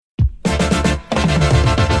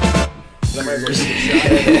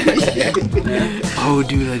Oh,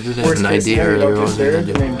 dude, I did have an idea earlier. What was I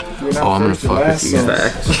gonna do? Oh, I'm gonna fuck with you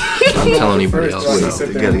guys. Don't tell anybody else.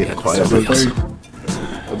 You gotta get quiet.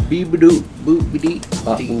 Beep-a-doop, boop-a-dee,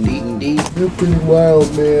 dee-dee-dee. You're pretty wild,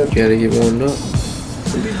 man. Gotta get warmed up.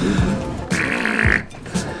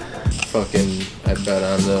 Fucking, I bet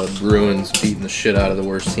on the Bruins beating the shit out of the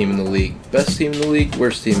worst team in the league. Best team in the league,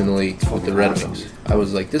 worst team in the league with the Red Wings. I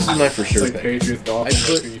was like, this is my for sure It's like pick. Patriots, Dolphins,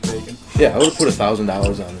 that's who you taking. Yeah, I would have put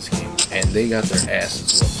 $1,000 on this game, and they got their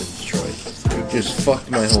asses whooped in Detroit. Just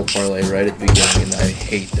fucked my whole parlay right at the beginning, and I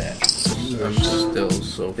hate that. I'm still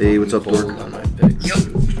so Hey, what's up, cold Dork? on my picks.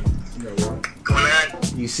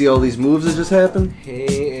 You see all these moves that just happened?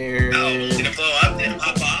 Hey, Aaron. Did it blow up? Did it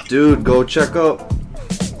pop off? Dude, go check up.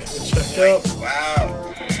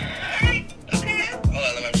 Wow. Okay. Hold on,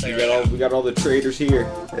 let me play right now. We got all the traders here.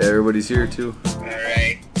 Everybody's here too.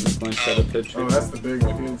 Alright. One set of picture. Oh, that's the big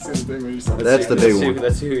one. If you didn't see the big one, you saw That's the big one.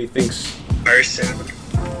 Let's see who he thinks. Carson,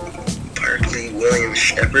 Barkley, William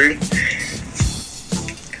Shepard.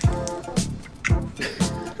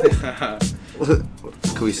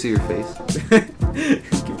 Can we see your face?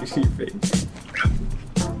 Can you see your face?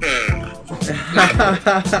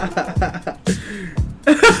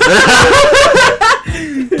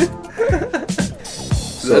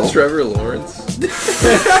 Is that Trevor Lawrence?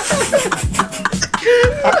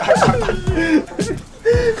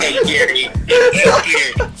 Hey, Gary.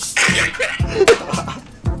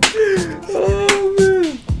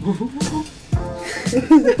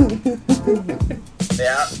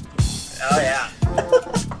 Yeah. Oh, yeah.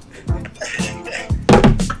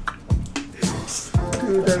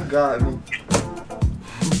 Dude, that got me.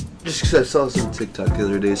 Just because I saw some TikTok the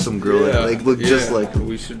other day, some girl that like looked just like him.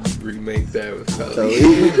 We should remake that with Kelly.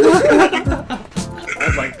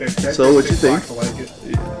 I like that. So, what you think? I like it.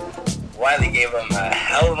 Wiley gave him a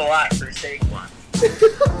hell of a lot for Saquon.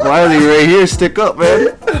 Wiley, right here, stick up,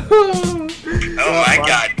 man. Oh my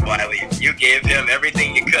God, Wiley. You gave him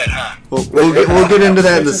everything you could, huh? We'll get into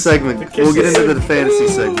that in the segment. We'll get into the fantasy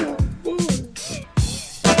segment.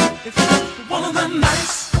 One of them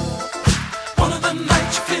nights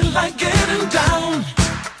you feel like getting down.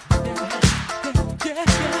 Yeah.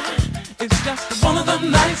 It's just one of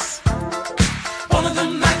them nights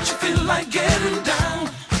you feel like getting down.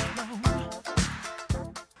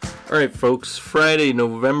 Alright, folks, Friday,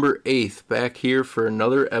 November 8th, back here for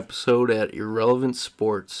another episode at Irrelevant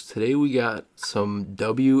Sports. Today we got some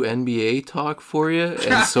WNBA talk for you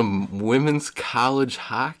and some women's college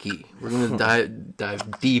hockey. We're going to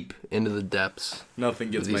dive deep into the depths. Nothing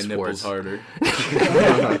gets of my these nipples sports. harder.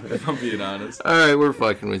 If I'm being honest. Alright, we're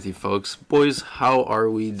fucking with you, folks. Boys, how are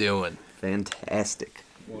we doing? Fantastic.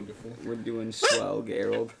 Wonderful. We're doing swell,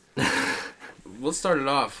 Gerald. Let's start it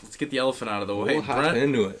off. Let's get the elephant out of the way. We'll hop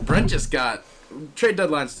into it. Brent just got trade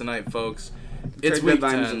deadlines tonight, folks. It's Trade week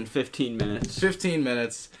deadline's 10. in 15 minutes. 15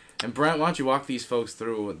 minutes. And Brent, why don't you walk these folks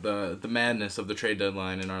through the madness of the trade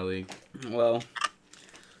deadline in our league? Well,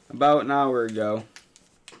 about an hour ago,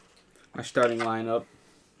 my starting lineup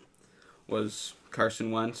was Carson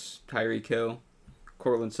Wentz, Tyreek Hill,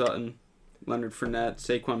 Cortland Sutton, Leonard Fournette,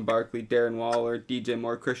 Saquon Barkley, Darren Waller, DJ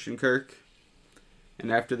Moore, Christian Kirk.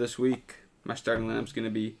 And after this week, my starting lineup's going to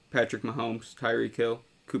be Patrick Mahomes, Tyreek Hill,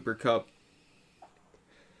 Cooper Kupp,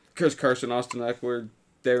 Chris Carson, Austin Eckler,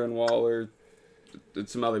 Darren Waller, and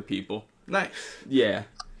some other people. Nice. Yeah.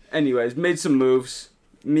 Anyways, made some moves.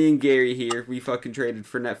 Me and Gary here, we fucking traded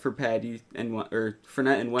Fournette for Patty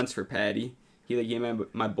Fournette and Wentz for Patty. He gave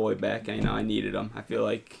my boy back. I know I needed him. I feel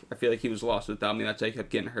like he was lost without me. That's why he kept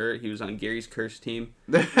getting hurt. He was on Gary's cursed team.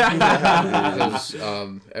 Because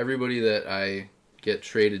everybody that I get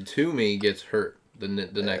traded to me gets hurt the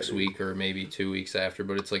next week or maybe 2 weeks after,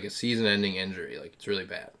 but it's like a season-ending injury. Like, it's really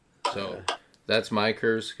bad. So that's my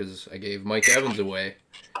curse because I gave Mike Evans away,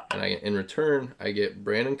 and in return I get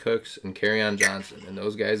Brandon Cooks and Kerryon Johnson, and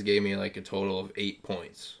those guys gave me like a total of 8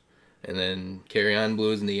 points. And then Kerryon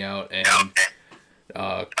blew his knee out, and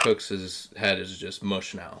Cooks' head is just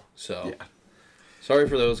mush now. So sorry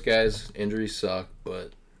for those guys. Injuries suck,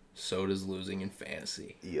 but so does losing in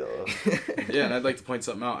fantasy. Yeah. Yeah, and I'd like to point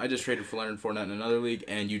something out. I just traded for Leonard Fournette in another league,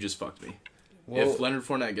 and you just fucked me. Well, if Leonard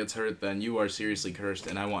Fournette gets hurt, then you are seriously cursed,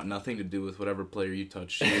 and I want nothing to do with whatever player you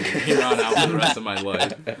touch here on out for the rest of my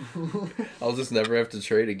life. I'll just never have to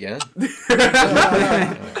trade again.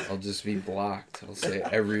 I'll just be blocked. I'll say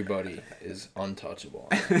everybody is untouchable.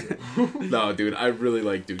 No, dude, I really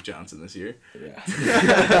like Duke Johnson this year. Yeah.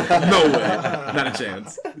 No way. Not a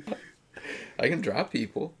chance. I can drop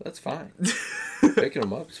people. That's fine. Picking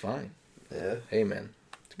them up is fine. Yeah. Hey, man.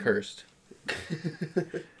 It's cursed.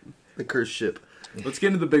 The cursed ship. Let's get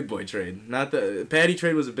into the big boy trade. Not the Patty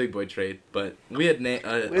trade was a big boy trade, but we had We a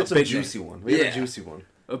had some big juicy name. one. We had Yeah. a juicy one.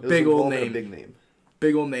 A It was big old involving a name. big name.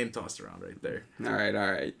 Big old name tossed around right there. All right.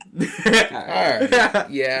 All right.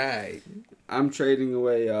 Yeah. I'm trading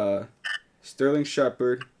away Sterling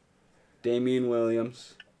Shepard, Damian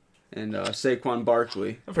Williams, and Saquon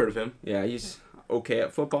Barkley. I've heard of him. Yeah, he's okay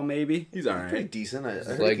at football, maybe. He's Pretty alright. decent. I His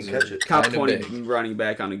heard he legs can are catch it. Top Kinda 20 big. running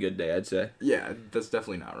back on a good day, I'd say. Yeah, that's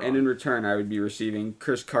definitely not wrong. And in return, I would be receiving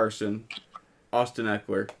Chris Carson, Austin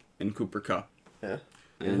Eckler, and Cooper Kupp. Yeah.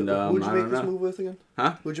 And Who'd you I make don't this know. move with again?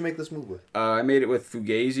 Huh? Who'd you make this move with? I made it with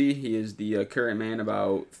Fugazi. He is the current man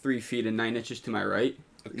about 3 feet and 9 inches to my right.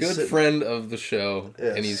 A good friend of the show,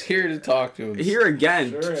 Yes. and he's here to talk to him. Here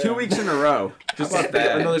again, Sure, 2 yeah. weeks in a row. Just like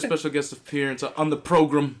that. Another special guest appearance on the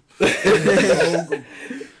program.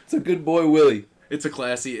 It's a good boy, Willie. It's a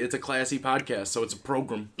classy podcast, so it's a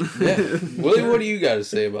program. Yeah. Willie, what do you got to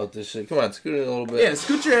say about this shit? Come on, scoot in a little bit. Yeah,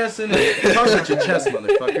 scoot your ass in there. Talk about your chest,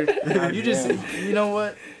 motherfucker. You just, you know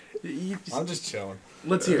what? You just, I'm just chilling.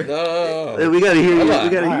 let's hear it. No. Hey, we gotta hear Come you. on. We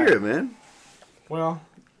gotta Alright. hear it, man. Well,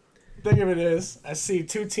 think of it is, I see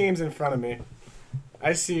 2 teams in front of me.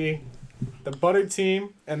 I see the Butter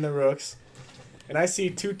team and the Rooks. And I see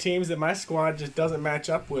 2 teams that my squad just doesn't match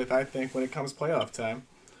up with, I think, when it comes playoff time.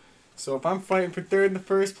 So if I'm fighting for 3rd in the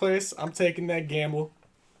first place, I'm taking that gamble.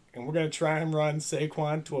 And we're going to try and run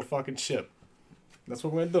Saquon to a fucking ship. That's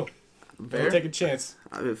what we're going to do. We're Fair. going to take a chance.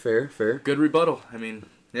 Fair. Good rebuttal. I mean,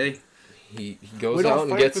 hey, He We goes don't out and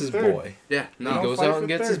fight gets for his third. boy. yeah, He no. don't goes fight out for and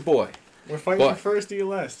gets third. his boy. We're fighting But- for first to your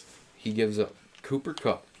last. He gives up Cooper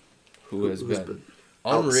Kupp, who has Who's been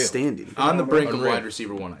unreal. Outstanding. On the brink of Unreal. wide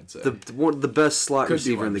receiver 1, I'd say. The best slot Could be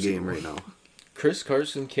receiver in wide the game receiver. right now. Chris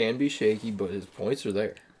Carson can be shaky, but his points are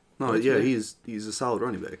there. No, yeah, he's a solid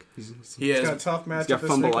running back. he He's got a has tough matchup got this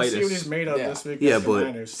week. Let's see what fumbleitis. he's made of Yeah. this week. Yeah, against the but-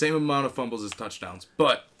 Niners. same amount of fumbles as touchdowns,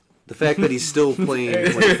 but The fact that he's still playing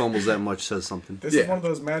when he fumbles that much says something. This Yeah. is one of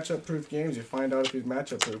those matchup-proof games. You find out if he's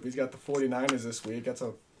matchup-proof. He's got the 49ers this week. That's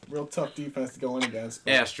a real tough defense to go in against.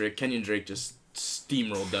 But- asterisk, Kenyon Drake just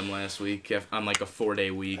steamrolled them last week on like a 4-day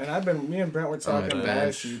week And me and Brent were talking my about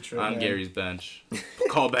bench. ICU trip, on man. Gary's bench.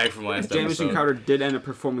 Call back from last Jamison episode. Crowder did end up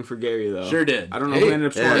performing for Gary, though. Sure did. I don't know Hey, who ended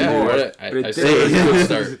up scoring yeah, more. right. but it I did. said it was a good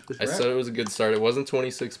start. I Right. said it was a good start. It wasn't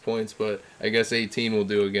 26 points, but I guess 18 will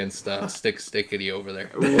do against Stickity over there.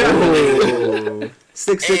 Whoa.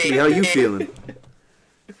 Stickity, how you feeling?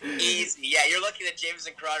 Easy. Yeah, you're looking at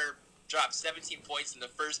Jameson Crowder drop 17 points in the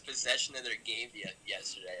first possession of their game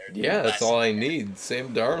yesterday. Or Yeah, that's last all I night. need.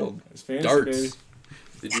 Sam Darnold. It's fantasy, Darts. baby.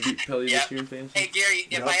 Did you beat Pelly Yeah. this year in fantasy? Hey, Gary,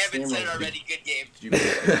 if Yup, I haven't said it steamroller. already, good game. Did you beat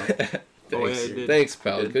Thanks, Oh, yeah, I did. Thanks,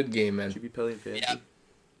 pal. Did. Good game, Did you man. beat Pelly in fantasy? Yeah.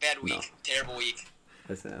 Bad week. Terrible week.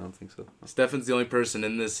 I don't think so. Stefan's the only person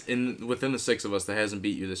within the 6 of us that hasn't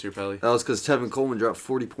beat you this year, Pelly. That was because Tevin Coleman dropped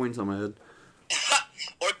 40 points on my head.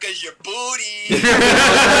 Or because you're booty.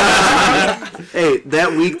 Hey,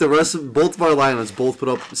 that week, both of our lineups both put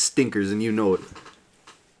up stinkers, and you know it.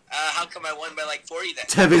 How come I won by like 40 then?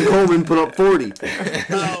 Tevin Coleman put up 40.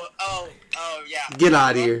 Oh, yeah. Get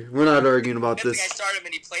out of here. We're not arguing about Good thing I this. started him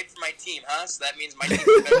and he played for my team, huh? So that means my team's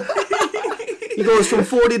better. He goes from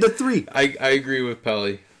 40 to 3. I agree with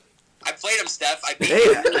Pelly. I played him, Steph. I beat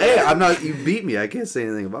him. Hey, I'm not. You beat me. I can't say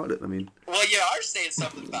anything about it. I mean, Well, you are saying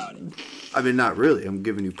something about it. not really. I'm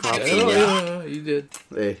giving you props. Yeah. Yeah, you did.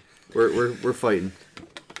 Hey, we're fighting.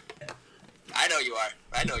 I know you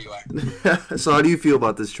are. So how do you feel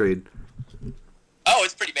about this trade? Oh,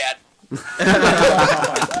 it's pretty bad.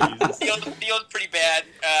 Feels pretty bad.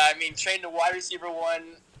 I mean, trading a wide receiver 1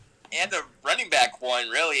 and a running back 1,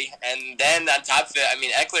 really. And then on top of it, I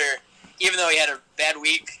mean, Eckler, even though he had a bad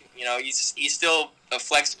week, you know, he's still a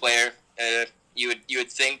flex player. You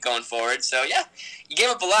would think going forward. So yeah, you gave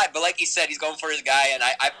up a lot, but like he said, he's going for his guy. And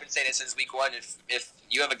I've been saying it since week 1. If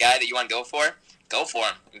you have a guy that you want to go for him.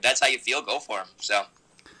 If that's how you feel, go for him. So.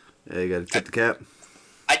 Yeah, you gotta tip the cap.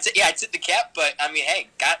 I'd tip the cap, but I mean, hey,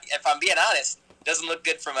 if I'm being honest, it doesn't look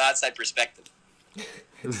good from an outside perspective.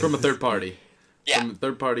 From a third party. Yeah. From a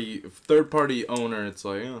third party owner, it's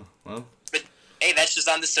like, oh, well. But hey, that's just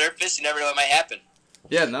on the surface. You never know what might happen.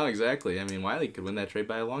 Yeah, no, exactly. I mean, Wiley could win that trade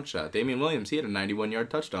by a long shot. Damian Williams, he had a 91-yard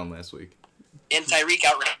touchdown last week. And Tyreek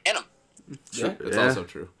outran him. Yeah, that's Yeah. also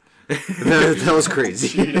true. That was crazy.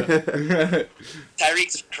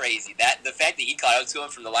 Tyreek's crazy. The fact that he caught out to him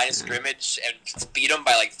from the line of scrimmage and beat him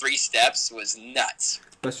by like 3 steps was nuts.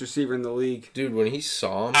 Best receiver in the league. Dude, when he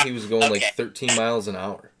saw him, he was going Okay. like 13 miles an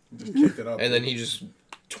hour. Just kicked it up. And then he just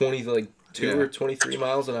 2 Yeah. or 23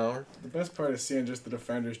 miles an hour. The best part is seeing just the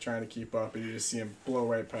defenders trying to keep up, and you just see him blow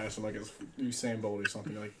right past him like it's Usain Bolt or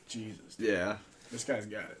something. You're like, Jesus. Yeah. This guy's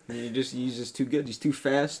got it. He's just too good. He's too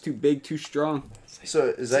fast, too big, too strong. So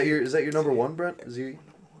is that your number one, Brent? Is he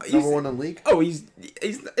number one in the league? Oh, he's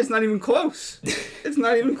it's not even close. It's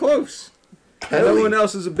not even close. Really? No one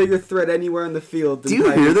else is a bigger threat anywhere on the field than Do you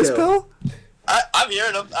Tyreek hear this, Hill. pal? I'm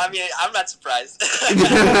hearing him. I mean, I'm not surprised.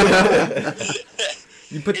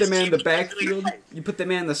 You put the His man in the team's backfield, really you put the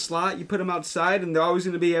man in the slot, you put him outside, and they're always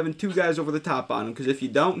going to be having two guys over the top on him. Because if you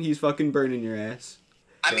don't, he's fucking burning your ass.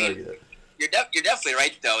 I mean, you're definitely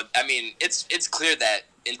right though. I mean, it's clear that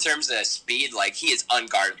in terms of speed, like he is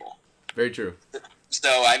unguardable. Very true. So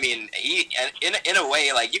I mean, he in a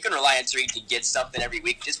way, like you can rely on Tariq to get something every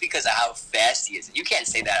week just because of how fast he is. You can't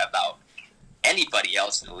say that about anybody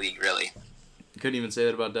else in the league, really. You couldn't even say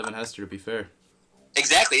that about Devin Hester, to be fair.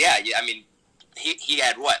 Exactly. Yeah. I mean, he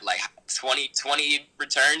had what, like 20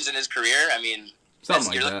 returns in his career. I mean,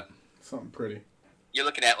 Something like that. Something pretty. You're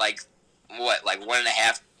looking at like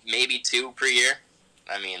 1.5, maybe 2 per year.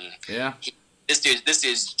 I mean, Yeah. This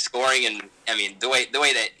dude's scoring, and I mean the way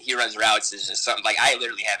that he runs routes is just something like I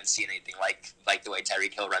literally haven't seen anything like the way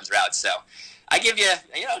Tyreek Hill runs routes. So I give you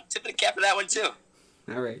tip of the cap for that one too.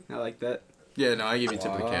 All right, I like that. Yeah, no, I give you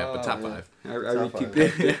tip of the cap, but top yeah. 5. I read five.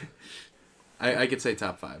 two. I could say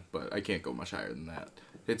top 5, but I can't go much higher than that.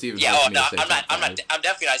 It's even Yeah. hard Oh for me no, to say top I'm five.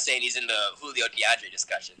 definitely not saying he's in the Julio DeAndre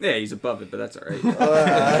discussion. Yeah, he's above it, but that's all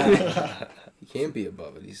right. He can't be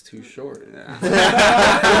above it. He's too short. You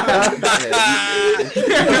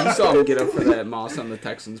saw him get up for that Moss on the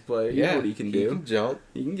Texans play. You know what he can He do. can jump.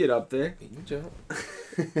 He can get up there. He can jump.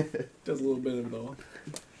 Does a little bit of it all.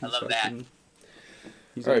 I love that.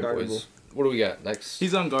 He's All right, unguardable. boys. What do we got next?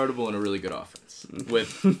 He's unguardable in a really good offense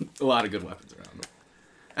with a lot of good weapons around him.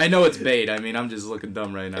 I know it's bait. I mean, I'm just looking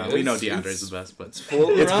dumb right now. We know DeAndre's the best, but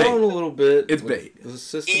floating it's around bait. a little bit. It's with bait. The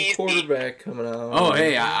assistant quarterback coming out. Oh,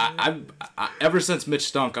 hey, I ever since Mitch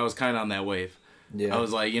stunk, I was kind of on that wave. Yeah. I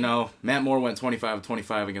was like, Matt Moore went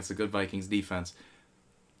 25-25 against a good Vikings defense.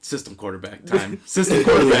 System quarterback time. System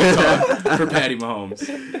quarterback talk for Patty Mahomes.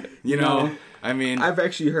 I mean, I've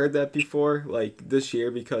actually heard that before, like this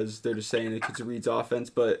year, because they're just saying it's Reed's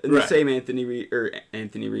offense. But in Right. the same Andy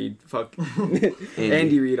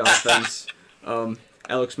Reid offense,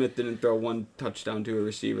 Alex Smith didn't throw one touchdown to a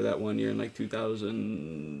receiver that one year in like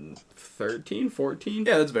 2013, 14.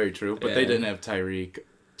 yeah, that's very true. But they Yeah. didn't have Tyreek,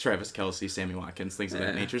 Travis Kelce, Sammy Watkins, things of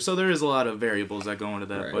that Yeah. nature. So there is a lot of variables that go into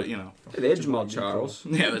that. Right. But They had Jamal Charles,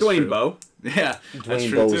 Yeah, that's Dwayne true. Bowe. yeah, that's Dwayne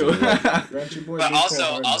true Bowe's too. in there. Grant your boy But Mecole also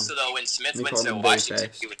Hardman. though, when Smith We went call to him Washington,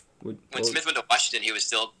 Bowfast. when Smith went to Washington, he was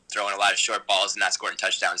still throwing a lot of short balls and not scoring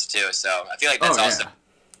touchdowns too. So I feel like that's Oh, also yeah.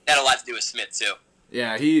 had a lot to do with Smith too.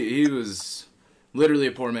 Yeah, he was literally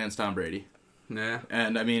a poor man's Tom Brady. Yeah.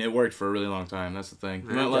 And I mean, it worked for a really long time. That's the thing. He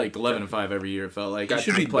Yeah, went like got- 11-5 every year. It felt like. got He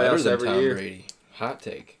should be playoffs better than every Tom year. Brady. Hot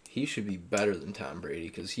take. He should be better than Tom Brady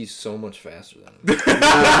because he's so much faster than him.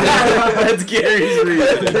 That's Gary's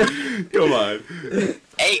reason. Come on.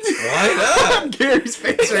 Hey, Why not? Gary's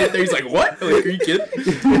face right there. He's like, what? Like, are you kidding?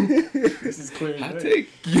 This is clear. Hot as take.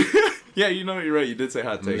 Yeah, you're right. You did say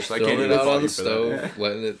hot I'm take. just So I can't throwing even it out fault on you the for that.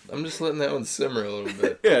 stove. I'm just letting that one simmer a little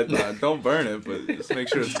bit. Yeah, no, don't burn it, but just make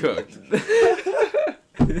sure it's cooked.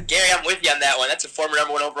 Gary, I'm with you on that one. That's a former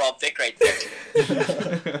number 1 overall pick right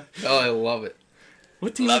there. Oh, I love it.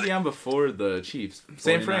 What team Love was he on before the Chiefs?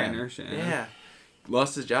 San Fran. 49ers, yeah. Yeah.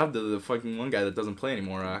 Lost his job to the fucking one guy that doesn't play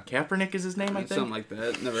anymore. Kaepernick is his name, I think. Something like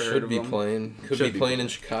that. Never heard Should of be him. playing. Could Should be be playing in playing.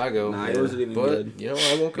 Chicago. Nah, he wasn't even but, good.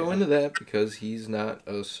 I won't go into that because he's not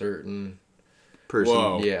a certain... Person.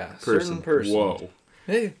 Whoa. Yeah, Person. certain person. Whoa.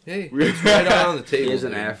 Hey, it's right out on the table. He has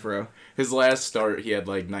an dude. afro. His last start, he had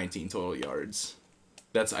like 19 total yards.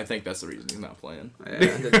 I think that's the reason he's not playing. Yeah,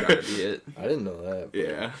 that's gotta be it. I didn't know that. But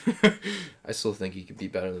Yeah. I still think he could be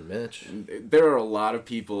better than Mitch. There are a lot of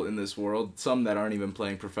people in this world, some that aren't even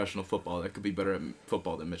playing professional football, that could be better at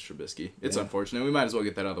football than Mitch Trubisky. It's unfortunate. We might as well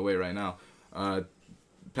get that out of the way right now.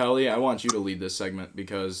 Pelly, I want you to lead this segment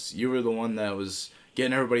because you were the one that was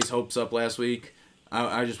getting everybody's hopes up last week.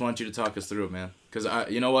 I just want you to talk us through it, man. Because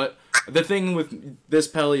you know what? The thing with this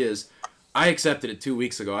Pelly is, I accepted it 2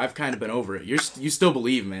 weeks ago. I've kind of been over it. You still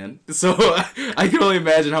believe, man. So I can only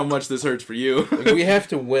imagine how much this hurts for you. Like, we have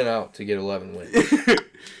to win out to get 11 wins.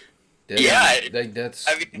 That's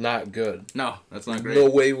not good. No, that's not great. No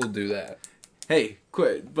way we'll do that. Hey,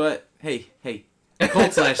 quit. But hey, the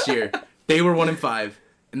Colts last year, they were 1-5,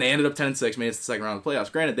 and they ended up 10-6, made it to the second round of the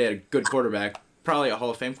playoffs. Granted, they had a good quarterback, probably a Hall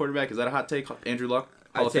of Fame quarterback. Is that a hot take, Andrew Luck?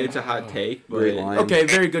 Hall I'd of say Fame? it's a hot take, but Great line. Okay,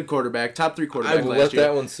 very good quarterback, top 3 I quarterback will last let year,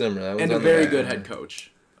 that one simmer. That one's and a on the very back good burner. head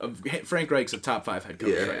coach. Frank Reich's a top 5 head coach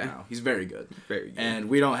Yeah. right now. He's very good. very good. And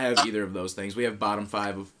we don't have either of those things. We have bottom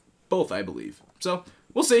 5 of both, I believe. So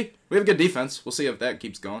we'll see. We have a good defense. We'll see if that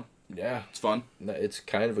keeps going. Yeah, It's fun. it's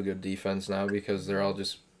kind of a good defense now because they're all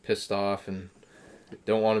just pissed off and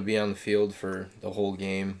don't want to be on the field for the whole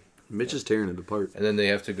game. Mitch is tearing it apart. And then they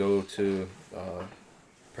have to go to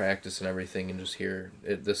practice and everything and just hear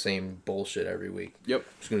the same bullshit every week. Yep.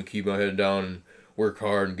 Just going to keep my head down and work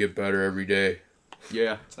hard and get better every day.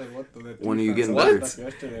 Yeah. Tell you what, When are you getting defense better?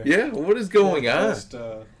 left yesterday. Yeah, what is going on? Just,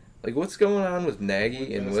 Like, what's going on with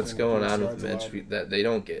Nagy and Best what's thing going to on do with is Mitch strides that they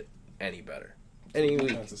don't get any better. Any week.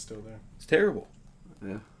 defense is still there. It's terrible.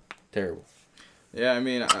 Yeah. Terrible. Yeah, I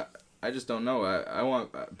mean, I just don't know. I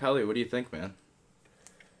want... Pelly, what do you think, man?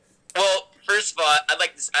 Well, first of all, I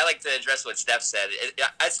like to address what Steph said.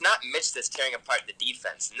 It's not Mitch that's tearing apart the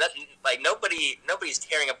defense. Nobody's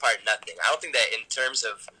tearing apart nothing. I don't think that in terms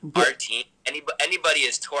of our team, anybody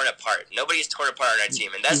is torn apart. Nobody's torn apart on our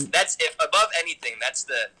team, and that's if above anything, that's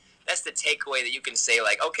the takeaway that you can say.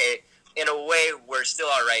 Like, okay, in a way, we're still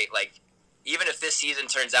all right. Like, even if this season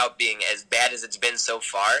turns out being as bad as it's been so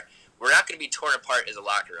far, we're not going to be torn apart as a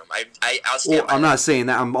locker room. I'll stand by I'm that. not saying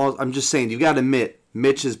that. I'm just saying you got to admit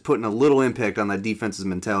Mitch is putting a little impact on that defense's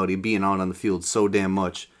mentality, being out on the field so damn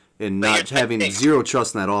much and But not here's the having thing. zero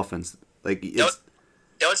trust in that offense. Like it's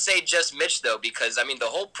Don't say just Mitch, though, because, I mean, the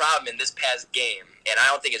whole problem in this past game, and I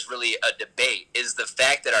don't think it's really a debate, is the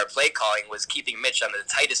fact that our play calling was keeping Mitch on the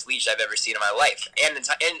tightest leash I've ever seen in my life. And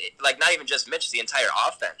like, not even just Mitch, the entire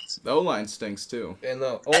offense. The O-line stinks, too. And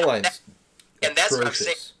the O-line's And that's what I'm atrocious.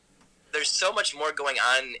 saying. There's so much more going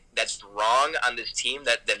on that's wrong on this team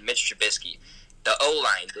than Mitch Trubisky. The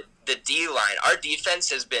O-line, the D-line. Our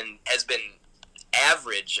defense has been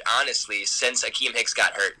average, honestly, since Akeem Hicks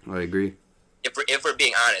got hurt. I agree. If we're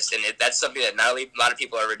being honest, and that's something that not a lot of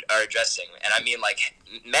people are addressing. And I mean, like,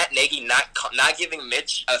 Matt Nagy not giving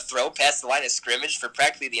Mitch a throw past the line of scrimmage for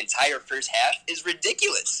practically the entire first half is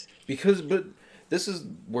ridiculous. But this is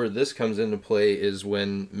where this comes into play is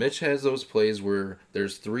when Mitch has those plays where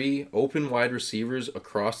there's 3 open wide receivers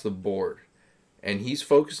across the board. And he's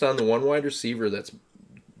focused on the one wide receiver that's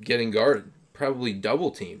getting guarded, probably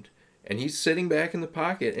double teamed. And he's sitting back in the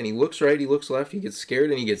pocket and he looks right, he looks left, he gets scared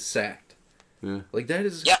and he gets sacked. Yeah. Like that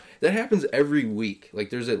Yeah. happens every week. Like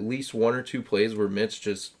there's at least 1 or 2 plays where Mitch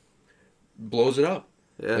just blows it up.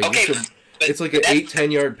 Yeah. Like, Okay, but it's like an that's-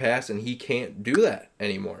 8-10 yard pass and he can't do that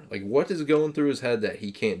anymore. Like what is going through his head that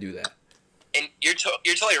he can't do that? And you're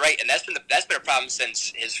totally right, and that's been a problem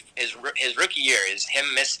since his rookie year is him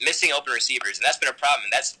missing open receivers, and that's been a problem.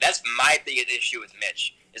 And that's my biggest issue with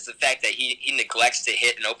Mitch is the fact that he neglects to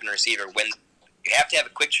hit an open receiver when you have to have a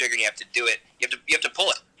quick trigger and you have to do it. You have to pull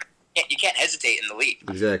it. You can't hesitate in the league.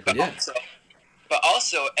 Exactly. But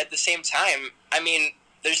also at the same time, I mean,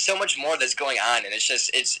 there's so much more that's going on, and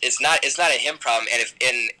it's not a him problem.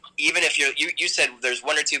 And even if you said there's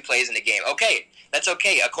 1 or 2 plays in the game, okay, that's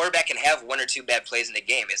okay. A quarterback can have 1 or 2 bad plays in the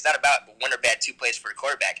game. It's not about 1 or 2 plays for a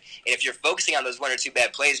quarterback. And if you're focusing on those 1 or 2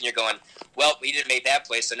 bad plays and you're going, well, we didn't make that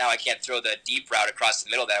play, so now I can't throw the deep route across the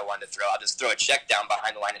middle that I wanted to throw. I'll just throw a check down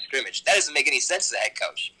behind the line of scrimmage. That doesn't make any sense as a head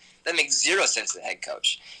coach. That makes zero sense as a head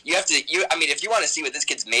coach. I mean, if you want to see what this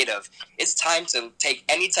kid's made of, it's time to take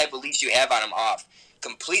any type of leash you have on him off.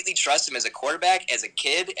 Completely trust him as a quarterback, as a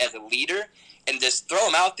kid, as a leader, and just throw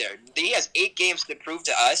him out there. He has 8 games to prove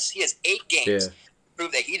to us. He has 8 games to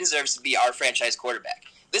prove that he deserves to be our franchise quarterback.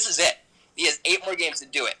 This is it. He has 8 more games to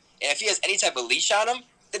do it. And if he has any type of leash on him,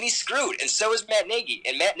 then he's screwed. And so is Matt Nagy.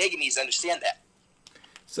 And Matt Nagy needs to understand that.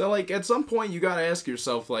 So, like, at some point, you got to ask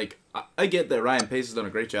yourself, like, I get that Ryan Pace has done a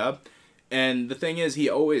great job. And the thing is, he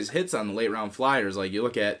always hits on the late-round flyers. Like, you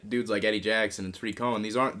look at dudes like Eddie Jackson and Tariq Cohen.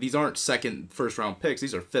 These aren't second, first-round picks.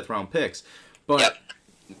 These are fifth-round picks. But Yep.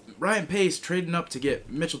 Ryan Pace trading up to get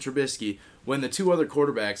Mitchell Trubisky when the 2 other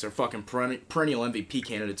quarterbacks are fucking perennial MVP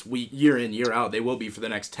candidates year in, year out. They will be for the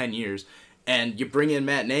next 10 years. And you bring in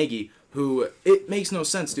Matt Nagy, who, it makes no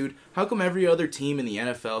sense, dude. How come every other team in the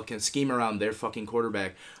NFL can scheme around their fucking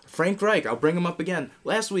quarterback? Frank Reich, I'll bring him up again.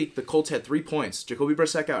 Last week, the Colts had 3 points. Jacoby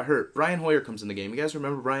Brissett got hurt. Brian Hoyer comes in the game. You guys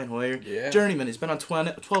remember Brian Hoyer? Yeah. Journeyman. He's been on 12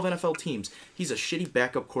 NFL teams. He's a shitty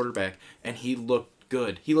backup quarterback, and he looked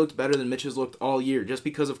good. He looked better than Mitch has looked all year just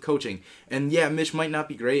because of coaching. And yeah, Mitch might not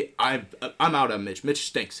be great. I'm out on Mitch. Mitch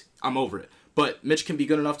stinks. I'm over it. But Mitch can be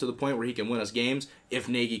good enough to the point where he can win us games if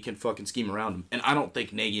Nagy can fucking scheme around him. And I don't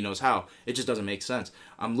think Nagy knows how. It just doesn't make sense.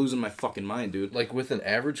 I'm losing my fucking mind, dude. Like with an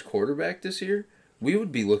average quarterback this year, we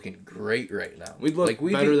would be looking great right now. We'd look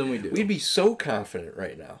better than we do. We'd be so confident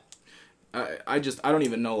right now. I don't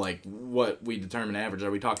even know, like, what we determine average.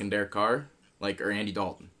 Are we talking Derek Carr? Like, or Andy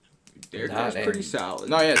Dalton? Derek Not Carr's pretty Andy. solid.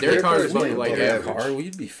 No, yeah, Derek Carr is Derek like Derek average. Carr,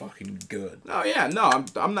 we'd be fucking good. No, yeah, no,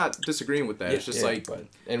 I'm not disagreeing with that. It's just Yeah, like,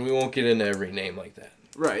 and we won't get into every name like that.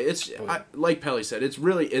 Right. Like Pelly said, it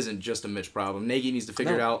really isn't just a Mitch problem. Nagy needs to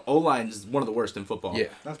figure it out. O-line is one of the worst in football. Yeah.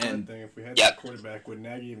 That's my And thing. If we had Yeah. that quarterback, would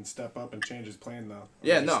Nagy even step up and change his plan though? Or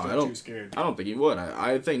yeah, is he no, still I don't. Too scared. I don't think he would.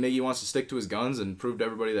 I think Nagy wants to stick to his guns and prove to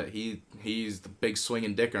everybody that he's the big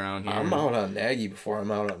swinging dick around here. I'm out on Nagy before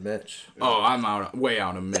I'm out on Mitch. Oh, I'm way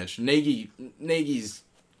out on Mitch. Nagy's.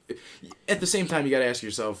 At the same time, you got to ask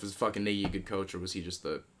yourself: is fucking Nagy a good coach, or was he just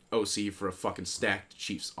the OC for a fucking stacked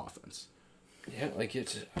Chiefs offense? Yeah, like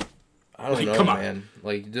it's. I don't Like, know, come on. man.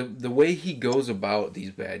 Like the way he goes about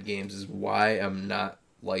these bad games is why I'm not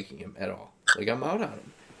liking him at all. Like I'm out on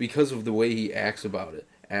him because of the way he acts about it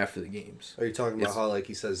after the games. Are you talking about It's- how like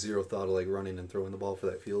he says zero thought of like running and throwing the ball for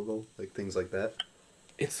that field goal, like things like that?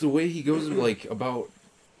 It's the way he goes like about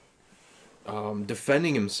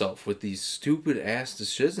defending himself with these stupid ass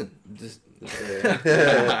decisions.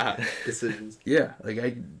 Decisions. Yeah,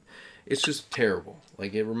 like it's just terrible.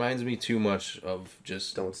 Like it reminds me too much of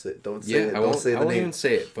just Don't say it. I Don't won't, say I the won't name. even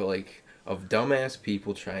say it, but like of dumbass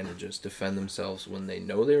people trying to just defend themselves when they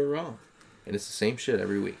know they were wrong, and it's the same shit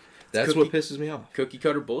every week. That's what pisses me off. Cookie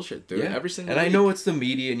cutter bullshit, dude. Yeah, Every single. and I week. know it's the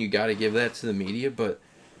media, and you got to give that to the media, but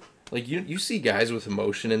like you see guys with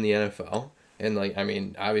emotion in the NFL, and like I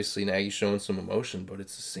mean, obviously Nagy's showing some emotion, but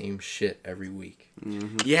it's the same shit every week.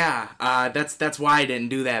 Yeah, that's why I didn't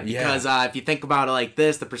do that, because if you think about it like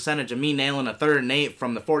this, the percentage of me nailing a 3rd and 8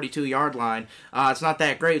 from the 42-yard line, it's not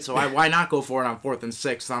that great, so why not go for it on 4th and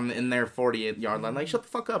 6 in their 48-yard line? Like, shut the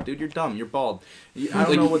fuck up, dude, you're dumb, you're bald. I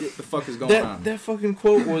don't know what the fuck is going on. That fucking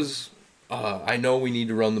quote was, I know we need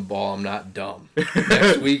to run the ball, I'm not dumb.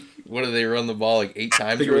 Next week, what do they run the ball like 8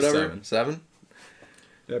 times think or it was whatever? 7?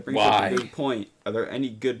 That brings Why? up a good point. Are there any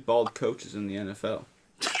good bald coaches in the NFL?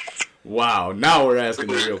 Wow, now we're asking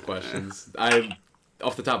the real questions.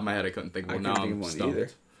 Off the top of my head, I couldn't think of one. I Now couldn't I'm think of one stumped. either.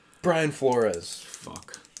 Brian Flores.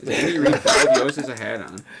 Fuck. Is Andy Reid bald? He always has a hat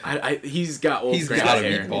on. He's got old He's grandpa gotta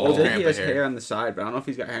be hair. bald. Old I think he grandpa has hair. hair on the side, but I don't know if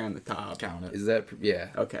he's got hair on the top. Count it. Is that, yeah.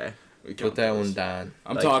 Okay. We count Put that those. one down.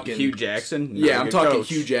 I'm Like talking Hugh Jackson. Not Yeah, a I'm good talking coach.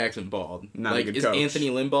 Hugh Jackson bald. Not a like, good is coach. Anthony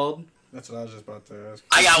Lynn bald? That's what I was just about to ask.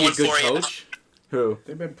 I got Is he one a good for you. coach? Who?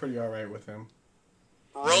 They've been pretty alright with him.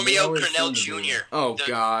 Romeo always Cornell seem to be. Jr. Oh The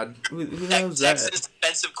God. Who the hell's that? Texans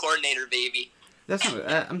defensive coordinator, baby. That's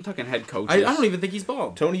not. I'm talking head coaches. I don't even think he's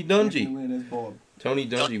bald. Tony Anthony Dungy. Lynn is bald. Tony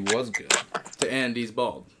Dungy was good. To end, he's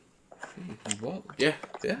bald. He's bald. Yeah.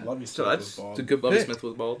 Yeah. Lovey So Smith that's- was bald. It's a good Lovey pick. Smith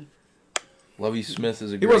was bald, Lovey Smith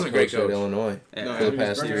is a He great wasn't a great coach at coach. Illinois Yeah. for the He was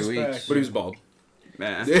past bringing 3 us weeks. back. but he was bald.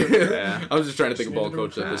 Yeah. Yeah. I was just trying to think of Just bald need to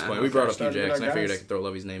coach at this do- point. We brought up Hugh Started with our Jackson. I figured I guys. could throw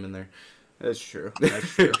Lovey's name in there. That's true. That's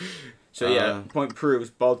true. So yeah, point proves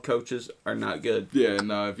bald coaches are not good. Yeah,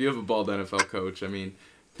 no. If you have a bald NFL coach, I mean,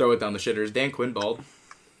 throw it down the shitters. Dan Quinn bald.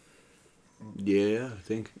 Yeah, I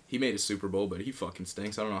think. He made a Super Bowl, but he fucking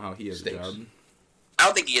stinks. I don't know how he has Stinks. a job. I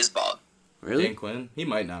don't think he is bald. Really? Dan Quinn, he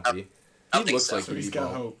might not be. I He don't think looks so. like So he'd he's be got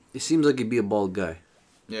bald. hope. It seems like he'd be a bald guy.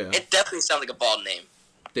 Yeah, It definitely sounds like a bald name.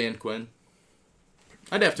 Dan Quinn.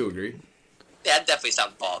 I'd have to agree. Yeah, it definitely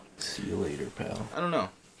sounds bald. See you later, pal. I don't know.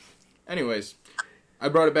 Anyways, I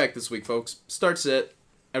brought it back this week, folks. Start sit.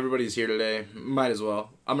 Everybody's here today. Might as well.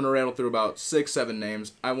 I'm going to rattle through about 6-7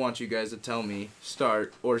 names. I want you guys to tell me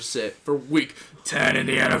start or sit for week 10 in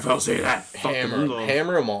the NFL season.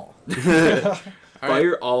 Hammer them all.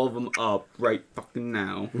 Fire all of them up right fucking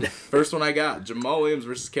now. First one I got, Jamal Williams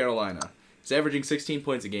versus Carolina. He's averaging 16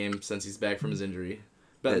 points a game since he's back from his injury.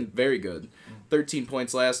 Been very good. 13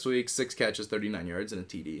 points last week, 6 catches, 39 yards, and a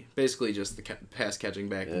TD. Basically just the pass catching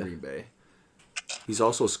back in Green Bay. He's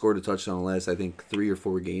also scored a touchdown in the last, I think, 3 or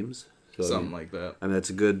 4 games. So, Something like that. I mean,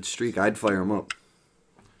 that's a good streak. I'd fire him up.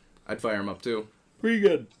 I'd fire him up too. Pretty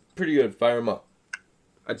good. Pretty good. Fire them up.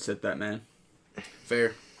 I'd sit that man.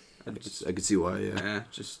 Fair. I'd just, I could see why, yeah.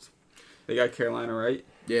 just they got Carolina right.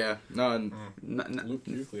 Yeah. No, and Luke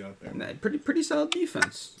Kuechly out there. Pretty solid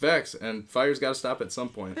defense. facts. And fire's got to stop at some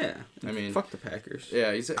point. Yeah. I mean, fuck the Packers.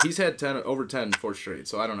 Yeah, he's had over 10 4 straight.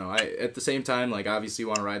 So I don't know. At the same time, like obviously you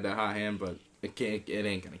want to ride that hot hand, but it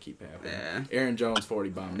ain't gonna keep happening. Yeah. Aaron Jones 40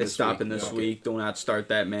 bomb. It's stopping this week. Do not start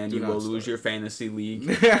that man. Do You not will lose start. your fantasy league.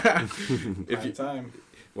 If Prime you, time.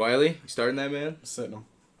 Wiley, you starting that man? Sitting him.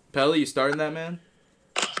 Pelly, you starting that man?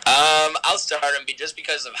 I'll start him just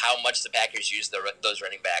because of how much the Packers use those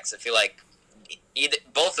running backs. I feel like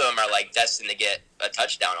both of them are like destined to get a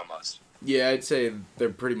touchdown almost. Yeah, I'd say they're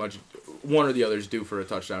pretty much one or the other's due for a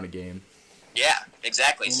touchdown a game. Yeah,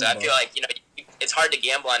 exactly. So I feel like it's hard to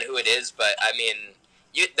gamble on who it is, but I mean,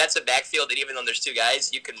 that's a backfield that even though there's two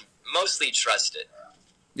guys, you can mostly trust it.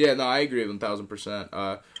 Yeah, no, I agree with him 1000%.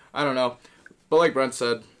 I don't know, but like Brent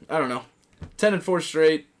said, I don't know. 10 and 4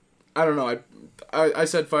 straight. I don't know. I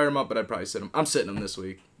said fire him up, but I'd probably sit him. I'm sitting him this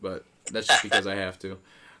week, but that's just because I have to.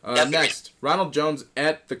 Next, Ronald Jones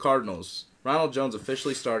at the Cardinals. Ronald Jones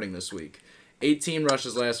officially starting this week. 18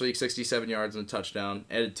 rushes last week, 67 yards and a touchdown.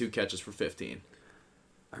 Added 2 catches for 15.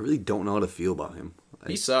 I really don't know how to feel about him.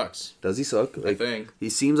 He sucks. Does he suck? I think. He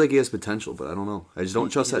seems like he has potential, but I don't know. I just don't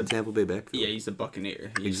trust that Tampa Bay backfield. Yeah, he's a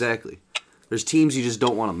Buccaneer. Exactly. There's teams you just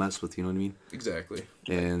don't want to mess with, you know what I mean? Exactly.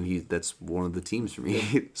 And that's one of the teams for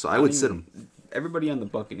me. So I would sit him. Everybody on the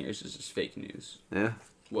Buccaneers is just fake news. Yeah.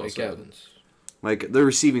 Well Mike said. Evans. Like, their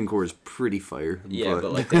receiving core is pretty fire. Yeah,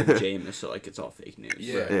 but like they have Jameis, so like it's all fake news.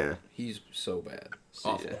 Yeah. Yeah. He's so bad.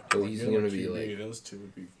 Awful. Yeah. So he's Good gonna on be QB, like those two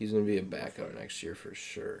would be. he's gonna be a backup next year for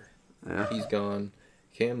sure. Yeah. He's gone.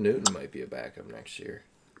 Cam Newton might be a backup next year.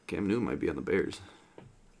 Cam Newton might be on the Bears.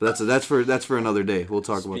 But that's for another day. We'll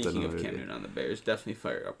talk about that Speaking another of Cam day. Newton on the Bears, definitely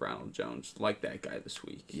fire up Ronald Jones. Like that guy this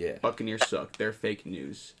week. Yeah. Buccaneers suck. They're fake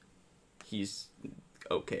news. He's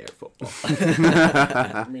okay at football.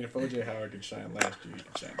 I mean, if OJ Howard could shine last year, he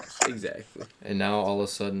could shine this year. Exactly. And now all of a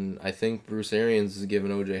sudden, I think Bruce Arians is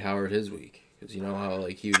giving OJ Howard his week because you know how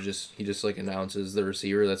like he just like announces the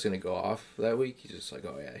receiver that's gonna go off that week. He's just like,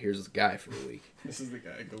 oh yeah, here's the guy for the week. This is the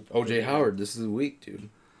guy. Go OJ Howard, this is the week, dude.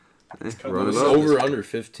 Run it It's up. over under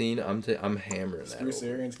 15. I'm hammering that. Bruce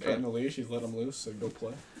over. Arians cutting the leash. He's let him loose, so go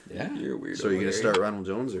play. Yeah, You're a weirdo. So you're going to Larry. start Ronald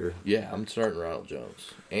Jones or? yeah. I'm starting Ronald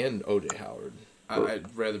Jones and OJ Howard.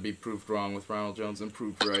 I'd rather be proved wrong with Ronald Jones than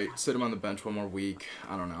proved right. Sit him on the bench one more week.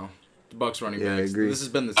 I don't know. The Bucks running Yeah, I backs. agree. This has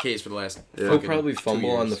been the case for the last. Yeah. He'll fucking probably 2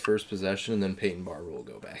 fumble on the years. first possession, and then Peyton Barber will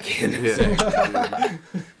go back in. Yeah.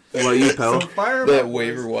 What about you, pal? So fire him That up,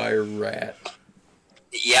 waiver boys. wire rat.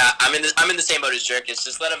 Yeah, I'm in the same boat as Jerk. It's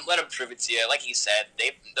just let him prove it to you. Like he said,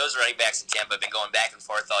 those running backs in Tampa have been going back and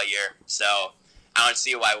forth all year. So I don't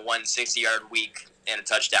see why one 60-yard week and a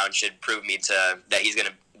touchdown should prove me that he's going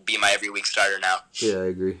to be my every week starter now. Yeah, I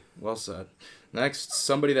agree. Well said. Next,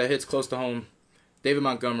 somebody that hits close to home. David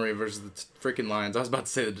Montgomery versus the freaking Lions. I was about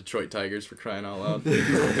to say the Detroit Tigers for crying out loud.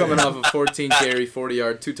 Coming off a 14 carry,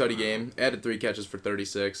 40-yard, 2-tutty game. Added 3 catches for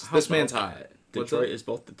 36. This man's hot. What's Detroit up? is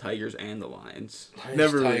both the Tigers and the Lions.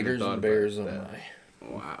 Never really Tigers thought and about Bears. Oh that. my!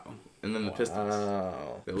 Wow. And then the Pistons.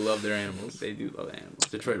 Wow. They love their animals. They do love animals.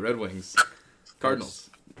 Detroit Red Wings. Cardinals.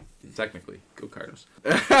 Technically. Go Cardinals.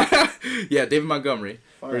 Yeah, David Montgomery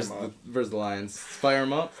Fire versus him up. versus the Lions. Fire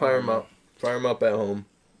him up. Fire him up. Fire him up at home.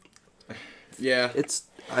 Yeah.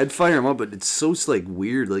 I'd fire him up, but it's so like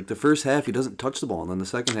weird. Like the first half he doesn't touch the ball, and then the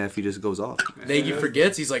second half he just goes off. Nagy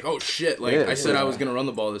forgets. He's like, oh shit. Like, Yeah. I said I was going to run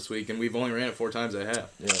the ball this week, and we've only ran it 4 times at half.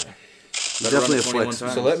 Yeah. Better run Definitely it a 21 flex.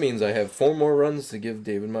 times. So that means I have 4 more runs to give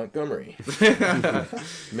David Montgomery.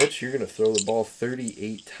 Mitch, you're gonna throw the ball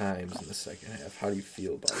 38 times in the second half. How do you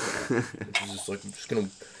feel about that? Mitch is just like, I'm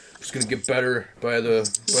just gonna get better by the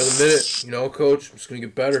minute, you know, coach. I'm just gonna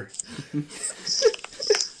get better.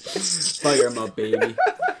 Fire him up, baby.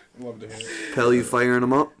 Love to hear it. Pell, you firing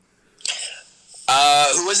him up?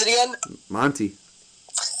 Who was it again? Monty.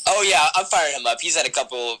 Oh yeah, I'm firing him up. He's had a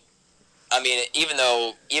couple. I mean, even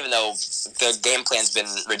though the game plan's been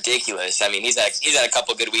ridiculous, I mean he's had a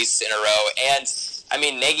couple good weeks in a row, and I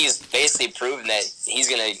mean Nagy's basically proven that he's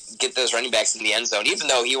gonna get those running backs in the end zone, even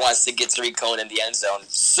though he wants to get Tariq Cohen in the end zone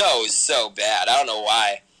so bad. I don't know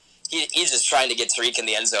why. He's just trying to get Tariq in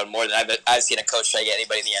the end zone more than I've seen a coach try to get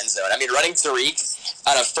anybody in the end zone. I mean, running Tariq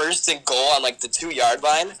on a 1st and goal on like the 2-yard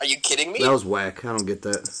line. Are you kidding me? That was whack. I don't get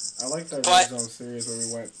that. I like that But- red zone series where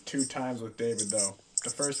we went 2 times with David though.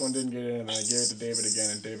 The first one didn't get in, and then I gave it to David again,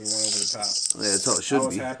 and David went over the top. Yeah, that's how it I should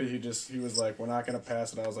was be. happy he was like, we're not gonna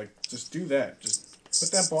pass it. I was like, just do that. Just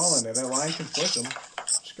put that ball in there. That line can push him.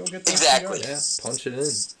 Just go get that. Exactly. 2 yards. Yeah, punch it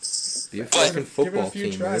in. Be a But- fucking Give it football a few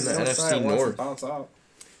team. We're in tries. the Don't try NFC it once and North. bounce out.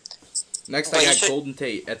 Next, Well, I you got should- Golden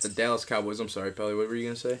Tate at the Dallas Cowboys. I'm sorry, Pelly. What were you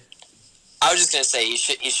going to say? I was just gonna say he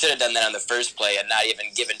should have done that on the first play and not even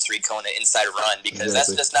given Tariq Cohen an inside run because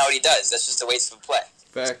Exactly. that's not what he does. That's just a waste of a play.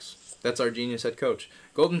 Facts. That's our genius head coach.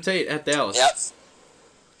 Golden Tate at Dallas. Yep.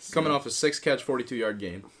 Coming off a 6-catch, 42-yard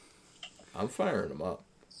game. I'm firing him up.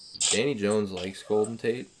 Danny Jones likes Golden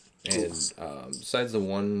Tate, and besides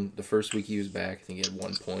the first week he was back, I think he had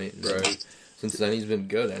 1 point. And Right. Since then he's been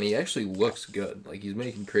good, and he actually looks good. Like he's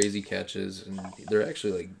making crazy catches, and they're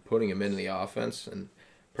actually like putting him into the offense. And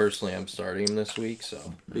personally, I'm starting him this week, so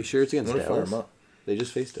Are you sure it's I'm against gonna fire Dallas? him up. They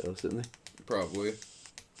just faced Dallas, didn't they? Probably.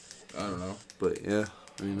 I don't know. But yeah,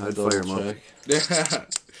 I mean, I'd Double fire him up. check. Yeah.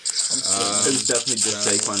 It was definitely just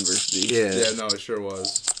Saquon versus Zeke. Yeah. Yeah, no, it sure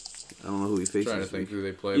was. I don't know who he faces. Trying to this think week. who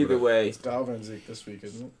they play. Either but way, It's Dalvin and Zeke this week,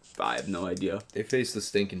 isn't it? I have no idea. They face the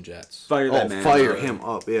stinking Jets. Fire that Oh, man. fire up. him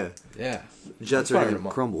up! Yeah, Yeah, Jets I'm are firing gonna him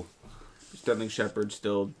up. crumble. Sterling Shepard's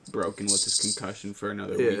still broken with his concussion for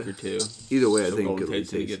another Yeah. week or two. Either way, I So think Golden it'll be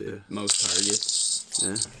Tate's going to Tate. get the most targets.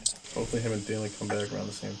 Yeah. Hopefully him and Thielen come back around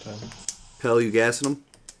the same time. Pel, you gassing him?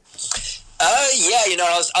 Yeah,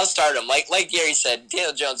 I'll start him. Like Gary said,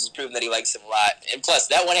 Daniel Jones has proven that he likes him a lot, and plus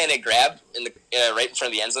that one-handed grab in the right in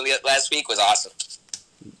front of the end zone last week was awesome.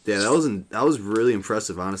 Yeah, that was really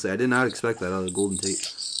impressive. Honestly, I did not expect that out of Golden Tate.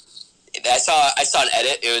 I saw an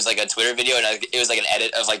edit. It was like a Twitter video, and it was like an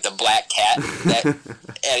edit of like the black cat that,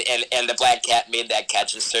 and the black cat made that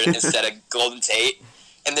catch instead of Golden Tate,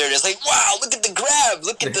 and they're just like, wow, look at the grab,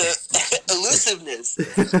 look at the elusiveness.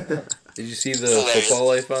 Did you see the Hilarious. football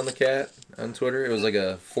life on the cat on Twitter? It was like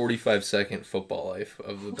a 45-second football life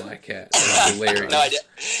of the black cat. It was hilarious. No,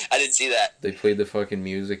 I didn't see that. They played the fucking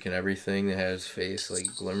music and everything. They had his face like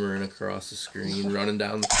glimmering across the screen, running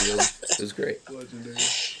down the field. It was great. Legendary.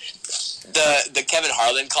 The Kevin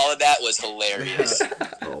Harlan call of that was hilarious.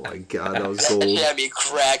 Oh my god, that was gold. He had me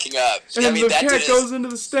cracking up. And I mean, the that cat dude goes into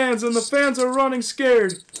the stands, and the fans are running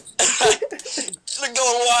scared. they're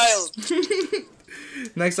going wild.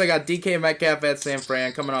 Next, I got DK Metcalf at San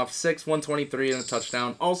Fran, coming off 123 and a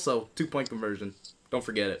touchdown. Also, 2-point conversion. Don't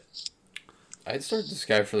forget it. I'd start this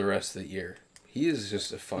guy for the rest of the year. He is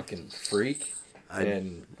just a fucking freak,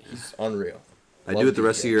 and he's unreal. I do it the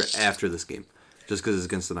rest of the year after this game, just because it's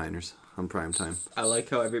against the Niners on prime time. I like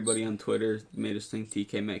how everybody on Twitter made us think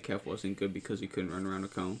DK Metcalf wasn't good because he couldn't run around a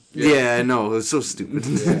cone. Yeah, I know. It was so stupid.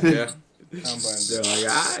 Yeah. They're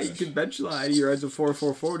like, you can bench line. He runs a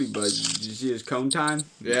 4.40, but did you see his cone time?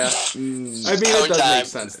 Yeah. Mm. I mean, it does Time. make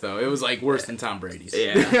sense, though. It was, like, worse than Tom Brady's.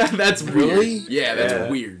 Yeah. That's Really? weird. Yeah, that's Yeah.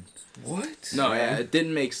 weird. What? No, yeah, it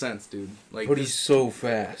didn't make sense, dude. Like, But he's so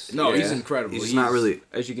fast. no, he's Yeah. incredible. He's not really.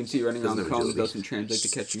 As you can see, running Doesn't on the have cone agility. doesn't translate to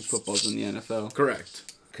catching footballs in the NFL. correct.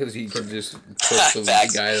 Because he can just put the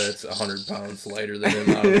Facts. guy that's 100 pounds lighter than him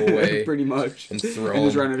out of the way Pretty much. and throw And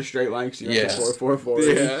just him. running a straight line because Yeah. a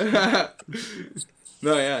 4.40. Yeah.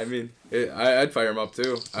 No, yeah, I mean, I'd fire him up,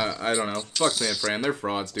 too. I don't know. Fuck San Fran. They're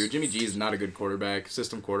frauds, dude. Jimmy G is not a good quarterback,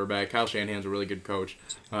 system quarterback. Kyle Shanahan's a really good coach.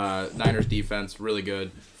 Niners defense, really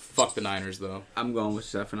good. Fuck the Niners, though. I'm going with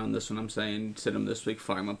Stefan on this one. I'm saying sit him this week,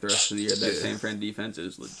 fire him up the rest of the year. That San Fran defense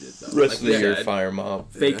is legit, though. Rest Like of the we year, said, fire him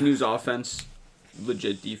up. Fake news offense,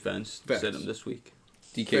 legit defense. Facts. Sit him this week.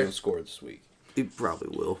 DK will score this week. He probably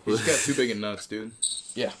will. He's got too big of nuts, dude.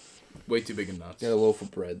 Yeah. Way too big of nuts. Got a loaf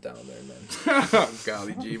of bread down there, man.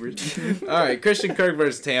 Golly jeebers. All right, Christian Kirk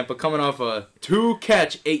versus Tampa, coming off a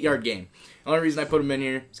 2-catch, 8-yard game. The only reason I put him in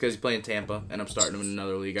here is because he's playing Tampa, and I'm starting him in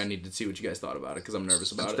another league. I need to see what you guys thought about it, because I'm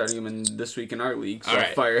nervous I'm about it. starting him in this week in our league. So All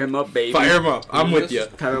right. fire him up, baby. Fire him up. I'm with you.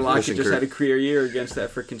 Tyler Lockett Christian just Kirk. had a career year against that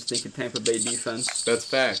freaking stinking Tampa Bay defense. That's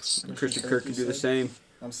facts. Christian Kirk can do the same.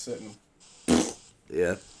 I'm sitting.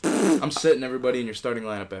 Yeah. I'm sitting everybody in your starting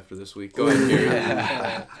lineup after this week. Go ahead, Gary.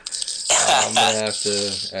 I'm going to have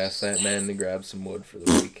to ask that man to grab some wood for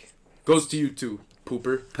the week. Goes to you too,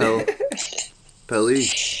 pooper. Pelly.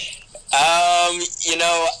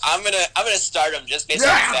 I'm gonna start him just based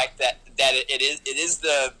on the fact that it is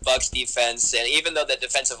the Bucs defense, and even though that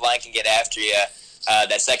defensive line can get after you,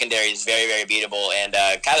 that secondary is very, very beatable. And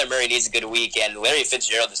Kyler Murray needs a good week, and Larry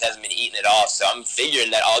Fitzgerald just hasn't been eating it all. So I'm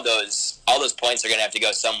figuring that all those points are gonna have to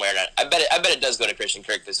go somewhere. And I bet it does go to Christian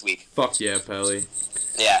Kirk this week. Fuck yeah, Pelly.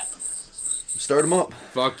 Yeah. Start him up.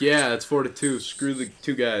 Fuck yeah, it's 4-2. Screw the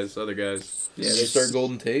two guys, other guys. Yeah, did you start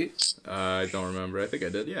Golden Tate? I don't remember. I think I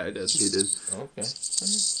did. Yeah, I did. He did. Okay.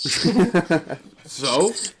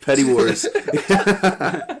 So? Petty Wars.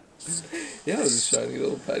 Yeah, I was just trying to get a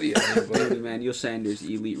little petty on you, but Emmanuel Sanders,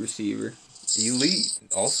 elite receiver. elite,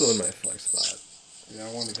 also in my flex spot. Yeah,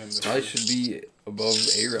 I wanted him to. Probably should be above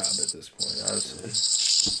A-Rob at this point, honestly.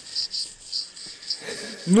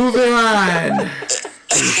 Moving on.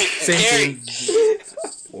 Gary,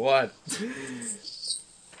 What?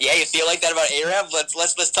 yeah, you feel like that about Arab?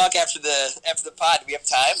 Let's talk after the pod. Do we have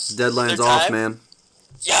time? Deadline's Is there off, time? man.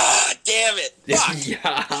 Yeah, damn it. Fuck.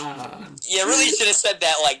 Yeah. You really should have said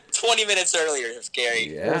that like 20 minutes earlier,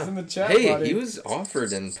 Gary. Yeah. Who's in the chat, Hey, buddy? he was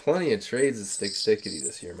offered in plenty of trades at Stickity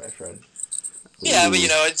this year, my friend. Yeah, but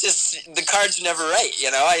it's just the cards are never right.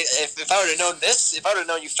 If I would have known this, if I would have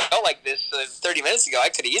known you felt like this 30 minutes ago, I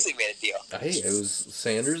could have easily made a deal. Hey, it was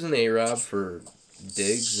Sanders and A-Rob for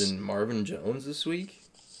Diggs and Marvin Jones this week.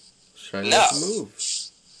 Was trying to No. make a move.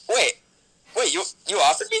 Wait, you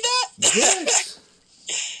offered me that? Yes.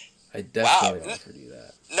 I definitely Wow. offered you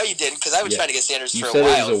that. No, you didn't, because I was Yeah. trying to get Sanders You for said a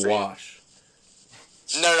while. it was a wash.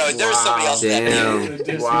 No, there was somebody else in that video.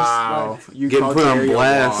 Damn. Wow. You Getting called put on Gary a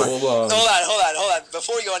blast. walk. Hold on. Hold on.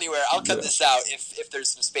 Before we go anywhere, I'll cut this out if there's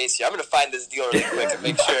some space here. I'm gonna find this deal really quick and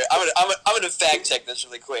make sure. I'm gonna fact check this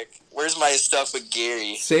really quick. Where's my stuff with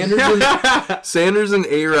Gary? Sanders and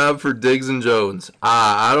A-Rob for Diggs and Jones.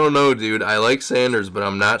 I don't know, dude. I like Sanders, but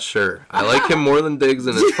I'm not sure. I like him more than Diggs,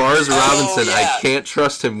 and as far as Robinson, yeah. I can't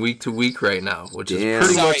trust him week to week right now, which is Damn.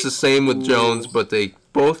 pretty much Sorry. the same with Jones, but they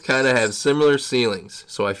both kind of have similar ceilings,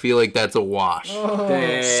 so I feel like that's a wash.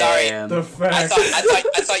 Damn. Sorry. The I fact.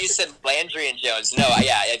 thought you said Landry and Jones. No,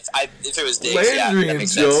 yeah. If it was Diggs, yeah, Landry that and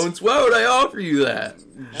makes sense. Jones? Why would I offer you that?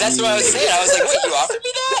 That's what I was saying. I was like, wait, you offered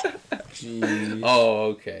me that? Jeez. Oh,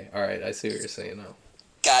 okay. All right, I see what you're saying now.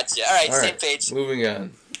 Gotcha. All right, All same right, page. moving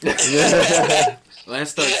on.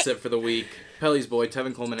 Last start sit for the week. Pelly's boy,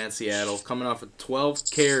 Tevin Coleman at Seattle, coming off a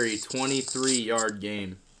 12-carry, 23-yard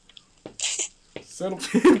game. Settle.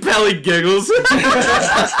 Pelly giggles.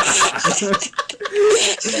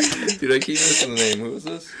 Dude, I keep missing the name. Who is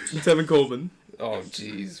this? Tevin Coleman. Oh,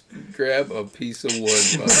 jeez. Grab a piece of wood,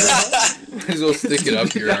 bud. Might as well stick it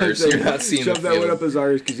up your arse. You're not seeing the Shove that one up field. his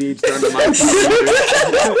arse because he eats down to my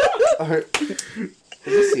Alright.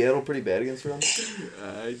 Is Seattle pretty bad against the run?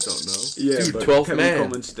 I don't know. Yeah, Dude, but 12th Tevin man.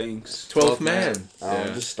 Coleman stinks. 12th man. Oh,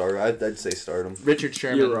 just start. I'd say start him. Richard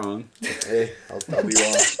Sherman. You're wrong. Hey, I'll be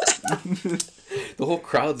wrong. The whole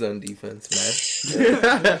crowd's on defense,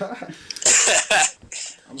 man.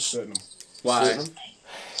 I'm sitting him. Why?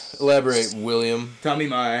 Elaborate, William. Tell me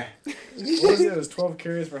my What was it? It was 12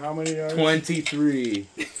 carries for how many yards? 23.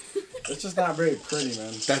 It's just not very pretty,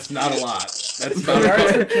 man. That's not a lot. That's The not yards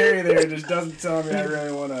a per lot. carry there just doesn't tell me I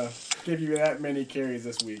really want to give you that many carries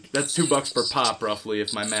this week. That's $2 per pop, roughly,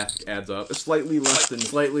 if my math adds up. Slightly less than.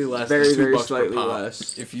 Slightly less Very, than very $2 per slightly pop.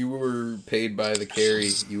 less. If you were paid by the carry,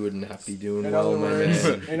 you would not be doing In well, other my words,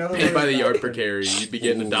 man. Paid by the yard per carry. You'd be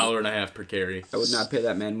getting $1.50 per carry. I would not pay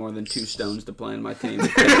that man more than 2 stones to play on my team.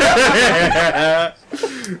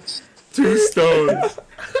 2 stones.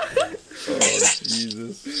 Oh,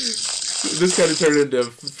 Jesus. This kind of turned into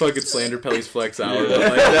fucking Slander Pelly's Flex Hour. But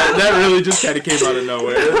like, that really just kind of came out of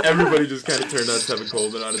nowhere. Everybody just kind of turned on Tevin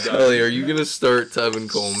Coleman on a dime. Ellie, are you going to start Tevin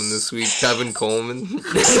Coleman this week? Tevin Coleman?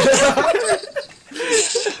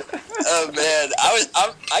 Oh man, I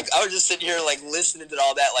was just sitting here like listening to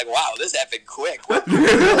all that, like, wow, this happened quick. What?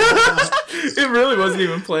 It really wasn't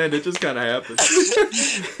even planned. It just kind of happened.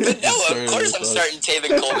 But no, of course I'm starting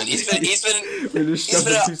Tevin Coleman. He's been We just shoved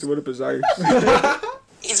a piece of wood up his arse.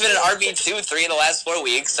 he's been an RB2 3 in the last 4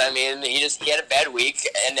 weeks. I mean, he had a bad week,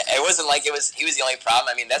 and it wasn't like he was the only problem.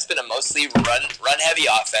 I mean, that's been a mostly run heavy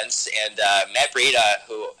offense, and Matt Breida,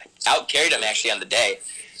 who out carried him actually on the day,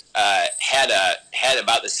 had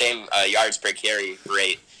about the same yards per carry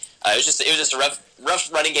rate. It was just a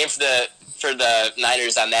rough running game for the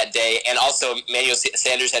Niners on that day, and also Emmanuel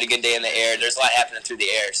Sanders had a good day in the air. There's a lot happening through the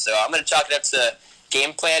air, so I'm going to chalk it up to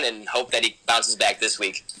game plan and hope that he bounces back this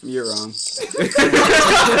week. You're wrong.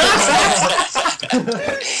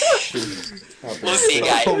 We'll see,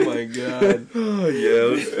 guy. Oh, my God. Oh,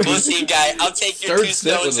 yeah. We'll see, guy. I'll take your 2 Start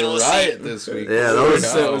stones sitting and a we'll riot see. this week. Yeah, that Holy was-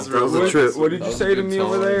 cow. that was a trip. What did That you was say a to good me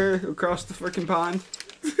over time. there across the freaking pond?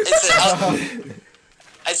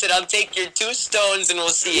 I said, I'll take your 2 stones and we'll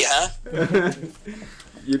see, huh?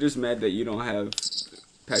 You're just mad that you don't have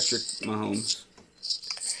Patrick Mahomes.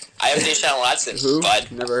 I have Deshaun Watson, Who?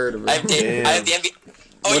 bud. Never heard of him. I have the MVP.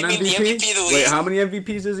 Oh, you One mean the MVP of the league? Wait, how many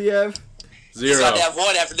MVPs does he have? He's 0. about to have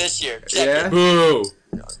 1 after this year. Check Yeah? Boo.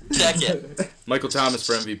 it. Check it. Michael Thomas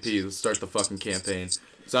for MVP. Let's start the fucking campaign.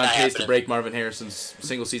 He's on Not pace to happening. break Marvin Harrison's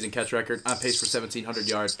single-season catch record. On pace for 1,700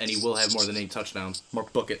 yards, and he will have more than 8 touchdowns.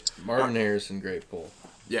 Mark, book it. Marvin Harrison, great pull.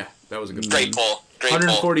 Yeah, that was a good Great pull. Great pull.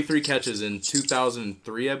 143 catches in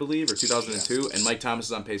 2003, I believe, or 2002, and Mike Thomas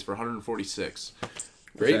is on pace for 146. Was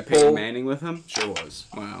Great that Peyton pull. Manning with him? Sure was.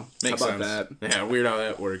 Wow. Makes how about sense. that? Yeah, weird how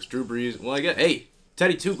that works. Drew Brees. Well, I get. Hey,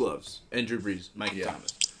 Teddy Two Gloves and Drew Brees, Mike Yeah.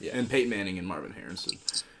 Thomas, Yeah. and Peyton Manning and Marvin Harrison.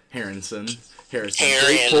 Harrison. Harry.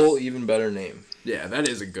 Great pull, even better name. Yeah, that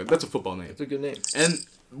is a good. That's a football name. It's a good name. And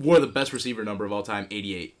wore the best receiver number of all time,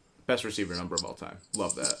 88. Best receiver number of all time.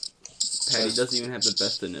 Love that. Patty doesn't even have the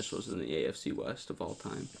best initials in the AFC West of all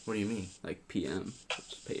time. What do you mean? Like PM, which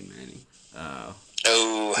is Peyton Manning. Oh.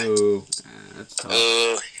 Oh. Ooh. That's tough.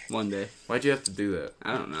 Oh. One day. Why'd you have to do that?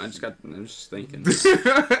 I don't know. I was just thinking.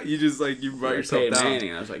 You just like you brought Like yourself Peyton down.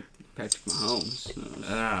 Manning. I was like Patrick Mahomes. And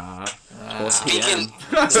I was Ah. Speaking,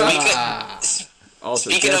 PM. speaking, Also,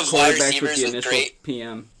 Speaking Jeff of wide quarterbacks with receivers the with initial great-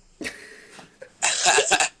 PM.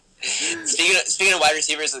 speaking of wide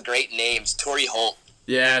receivers with great names, Torrey Holt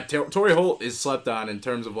Yeah, Torrey Holt is slept on in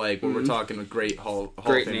terms of like when we're talking with great Hall of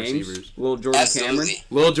Great Fame names. receivers. Little Jordan Cameron. Absolutely.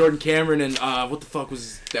 Lil Jordan Cameron and what the fuck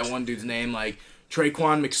was that one dude's name? Like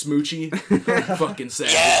Traquan McSmoochie. Fucking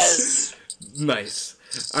savage. Yes. Nice.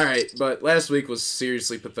 All right, but last week was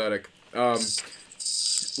seriously pathetic.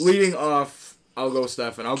 Leading off, I'll go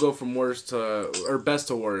Stefan. I'll go from best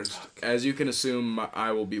to worst. As you can assume,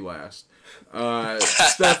 I will be last.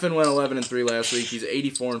 Stefan went 11-3 last week. He's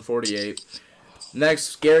 84-48.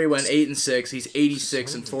 Next, Gary went 8-6. He's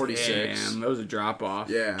 86-46. Damn, that was a drop off.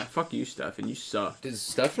 Yeah. Fuck you, Stefan. You suck. Is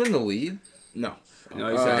Stefan in the lead? No.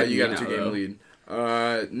 No, he's ahead of you me got a now, 2-game though. lead.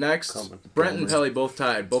 Next, Come on. Brent and Pelly both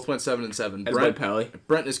tied. Both went 7-7. That's boy Pelly.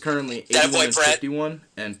 Brent is currently That boy, 81-51,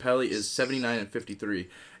 and Pelly is 79-53.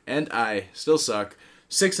 And I still suck.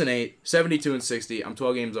 6-8, 72-60. I'm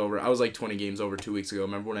 12 games over. I was like 20 games over 2 weeks ago.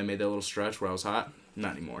 Remember when I made that little stretch where I was hot?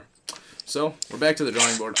 Not anymore. So, we're back to the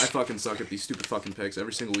drawing board. I fucking suck at these stupid fucking picks.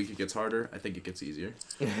 Every single week it gets harder. I think it gets easier.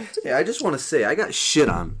 Yeah, I just want to say I got shit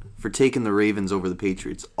on for taking the Ravens over the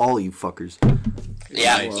Patriots. All you fuckers.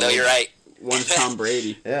 Yeah, Well, no, you're right. One's Tom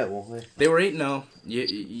Brady. Yeah, well, They were 8-0.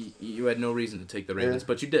 You had no reason to take the Ravens, Yeah.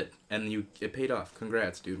 but you did. And it paid off.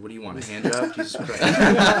 Congrats, dude. What do you want, a hand job? Jesus Christ.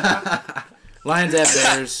 Lions at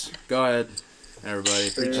Bears. Go ahead, everybody.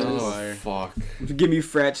 Preach to the Oh, choir. fuck. Give me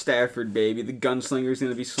Frat Stafford, baby. The gunslinger's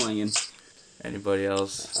gonna be slinging. Anybody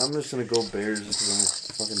else? I'm just gonna go Bears because I'm a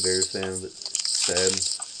fucking Bears fan. But sad,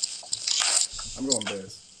 I'm going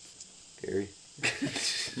Bears. Gary.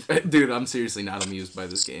 Dude, I'm seriously not amused by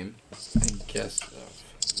this game. I guess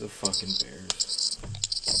the fucking Bears.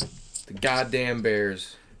 The goddamn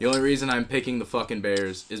Bears. The only reason I'm picking the fucking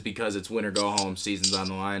Bears is because it's win or go home. Season's on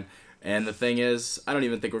the line. And the thing is, I don't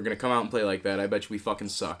even think we're going to come out and play like that. I bet you we fucking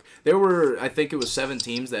suck. There were, I think it was 7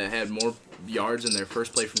 teams that had more yards in their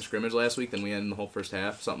first play from scrimmage last week than we had in the whole first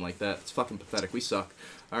half. Something like that. It's fucking pathetic. We suck.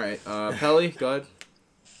 All right, Pelly, go ahead.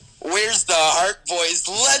 Where's the heart, boys?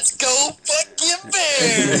 Let's go fucking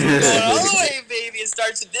Bears! We're going all the way, baby. It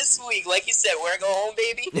starts this week. Like you said, we're going to go home,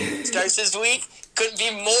 baby. It starts this week. Couldn't be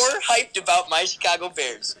more hyped about my Chicago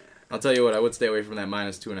Bears. I'll tell you what, I would stay away from that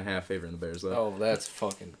 -2.5 favoring the Bears, though. Oh, that's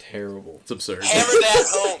fucking terrible. It's absurd. Hammer that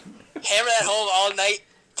home. Hammer that home all night.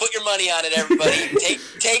 Put your money on it, everybody.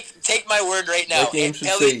 Take my word right now. That game should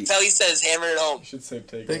Pelly say- says hammer it home. You should say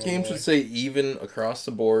take That it game away. should say even across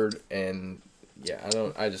the board, and yeah, And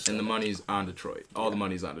the money's on Detroit. All the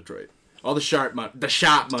money's on Detroit. All the shot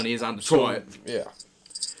money is on Detroit. Yeah.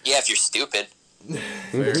 Yeah, if you're stupid.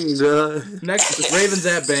 Next, Ravens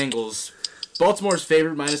at Bengals. Baltimore's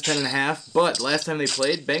favored -10.5, but last time they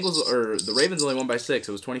played, the Ravens only won by 6.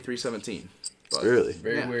 It was 23-17. But Really?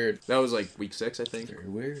 Very Yeah. weird. That was like week 6, I think. Very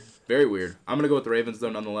weird. Very weird. I'm gonna go with the Ravens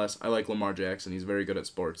though, nonetheless. I like Lamar Jackson. He's very good at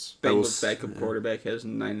sports. Bengals backup quarterback has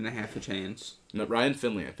 9.5 a chance. No, Ryan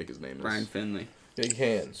Finley, I think his name is. Ryan Finley. Big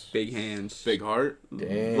hands. Big hands. Big heart.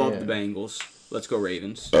 Damn. Love the Bengals. Let's go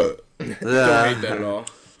Ravens. Don't hate that at all.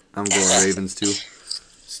 I'm going Ravens too.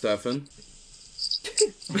 Stefan.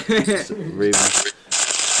 Ravens.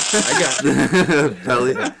 I got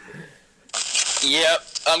Pelly. Yep,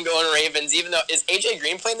 I'm going Ravens. Even though is AJ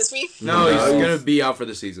Green playing this week? No, he's No. gonna be out for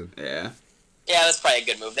the season. Yeah. Yeah, that's probably a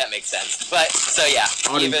good move. That makes sense. But so yeah,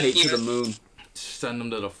 Auden Tate to the moon. Send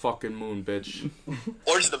him to the fucking moon, bitch.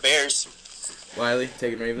 or to the Bears. Wiley,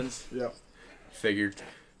 taking Ravens. Yep. Figured.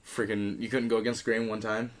 Freaking, you couldn't go against Graham one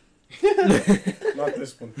time. Not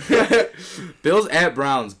this one. Bills at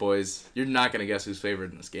Browns, boys. You're not gonna guess who's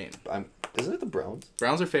favored in this game. Isn't it the Browns?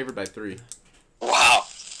 Browns are favored by 3. Wow.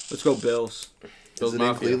 Let's go Bills. Bills Is it in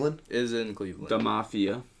Mafia Cleveland? is in Cleveland. The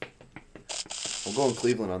Mafia. I'm going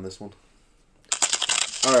Cleveland on this one.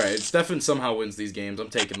 All right, Stefan somehow wins these games. I'm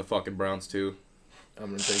taking the fucking Browns too.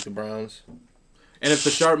 I'm gonna take the Browns. And if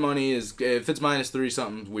the sharp money is, if it's -3,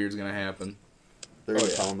 something weird's gonna happen. They're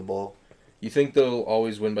gonna yeah. pound the ball. You think they'll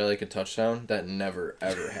always win by like a touchdown? That never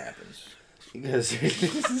ever happens. You guys.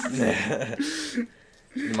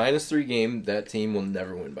 -3 game, that team will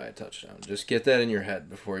never win by a touchdown. Just get that in your head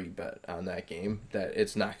before you bet on that game. That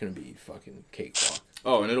it's not gonna be fucking cakewalk.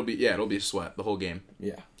 Oh, and it'll be a sweat the whole game.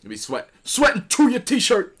 Yeah. It'll be sweating to your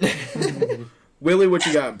t-shirt. Willie, what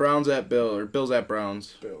you got? Browns at Bills at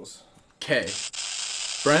Browns. Bills. K.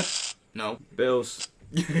 Brent? No. Bills.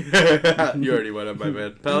 You already went up, my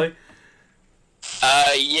man. Pelly?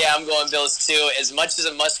 Yeah, I'm going Bills too. As much as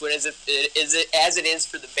a must win as it is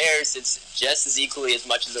for the Bears, it's just as equally as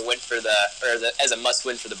much as a win for as a must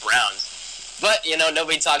win for the Browns. But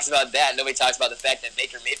nobody talks about that. Nobody talks about the fact that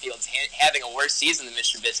Baker Mayfield's having a worse season than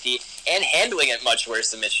Mitch Trubisky and handling it much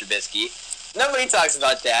worse than Mitch Trubisky. Nobody talks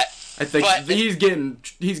about that. I think But- he's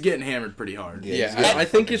getting hammered pretty hard. Yeah, I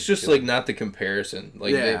think it's just like not the comparison.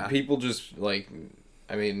 Like Yeah. people just like,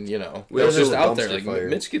 I mean, you know, We they're also just out dumpster there. Like fire.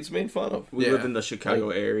 Mitch gets made fun of. We Yeah. live in the Chicago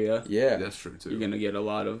area. Yeah, That's true too. You're gonna get a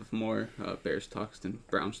lot of more Bears talks than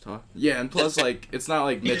Browns talk. Yeah, and plus, like, it's not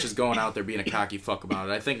like Mitch is going out there being a cocky fuck about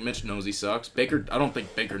it. I think Mitch knows he sucks. I don't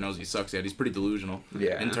think Baker knows he sucks yet. He's pretty delusional.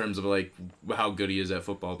 Yeah. In terms of, like, how good he is at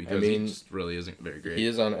football because mean, he just really isn't very great. he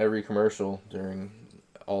is on every commercial during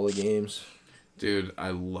all the games. Dude, I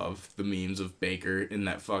love the memes of Baker in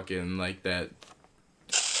that fucking, like, that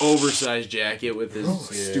oversized jacket with his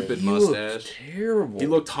stupid He mustache. looked terrible. He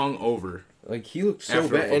looked hung over like he looked so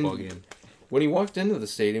after a bad. football And game. when he walked into the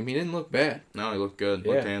stadium, he didn't look bad. No, he looked good.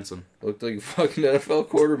 Looked Yeah. handsome. Looked like a fucking NFL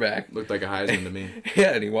quarterback. Looked like a Heisman to me.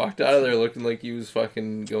 Yeah, and he walked out of there looking like he was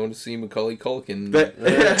fucking going to see Macaulay Culkin. That-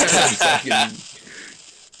 fucking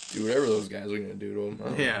do whatever those guys are gonna do to him. I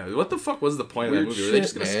don't know. Yeah, what the fuck was the point of that Weird movie? Were they shit,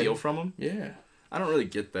 just gonna man. steal from him? Yeah. I don't really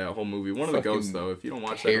get that whole movie. One of the Fucking ghosts, though, if you don't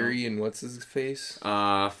watch Harry and what's his face?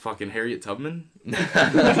 that. Fucking Harriet Tubman?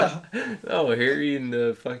 No, Harry and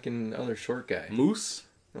the fucking other short guy. Moose?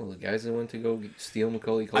 No, the guys that went to go steal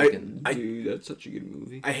Macaulay Culkin. Dude, that's such a good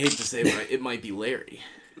movie. I hate to say it, but it might be Larry.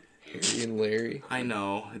 Harry and Larry. I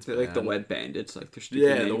know. It's They're like the bad. wet bandits, like they're stupid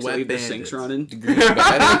Yeah, the names. wet They leave the bandits. sinks running. The green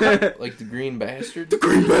bastard. Like the green bastard. The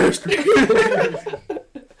Green Bastard.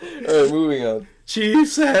 Alright, moving on.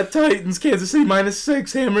 Chiefs at Titans. Kansas City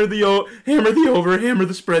 -6. Hammer the over. Hammer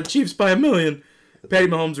the spread. Chiefs by 1,000,000. Patty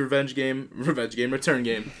Mahomes revenge game, return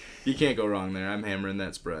game. You can't go wrong there. I'm hammering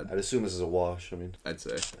that spread. I'd assume this is a wash. I mean, I'd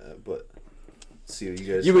say. but let's see what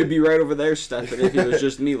you guys. You would be right over there, Stefan, if it was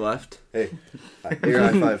just me left. Hey, here,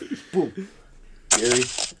 high five. Boom. Gary,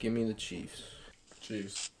 Give me the Chiefs.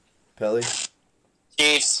 Chiefs. Pelly.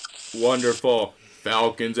 Chiefs. Wonderful.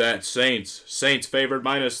 Falcons at Saints. Saints favored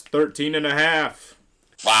 -13.5.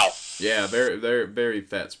 Wow. Yeah, very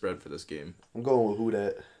fat spread for this game. I'm going with who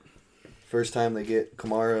dat. First time they get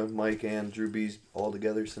Kamara, Mike, and Drew Brees all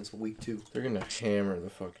together since week 2. They're gonna hammer the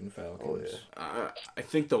fucking Falcons. Oh, yeah. I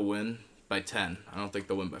think they'll win by 10. I don't think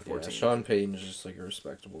they'll win by 14. Yeah, Sean Payton's just like a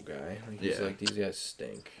respectable guy. Like, he's Yeah. like, these guys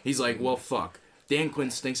stink. He's like, well, fuck. Dan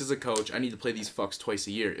Quinn stinks as a coach. I need to play these fucks twice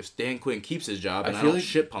a year. If Dan Quinn keeps his job and I feel don't like-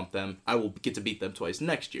 shit pump them, I will get to beat them twice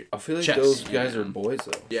next year. I feel like Chess. those guys are boys,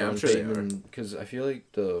 though. Yeah, I'm sure they are. Because I feel like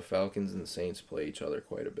the Falcons and the Saints play each other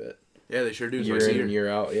quite a bit. Yeah, they sure do. Year Twice a in year. and year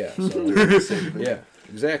out, yeah. So, yeah,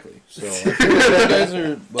 exactly. So I feel like those guys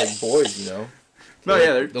are like boys, you know? No,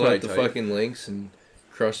 yeah, they're They'll hit the tight. fucking links and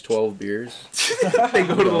crush 12 beers. They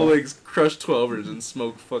go to the leagues, crush 12ers, and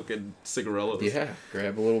smoke fucking cigarillos. Yeah,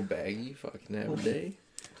 grab a little baggie, fucking have a day.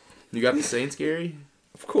 You got the Saints, Gary?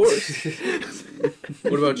 Of course.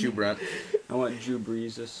 What about you, Brent? I want Drew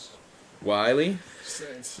Brees. Wiley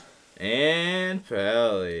Saints. and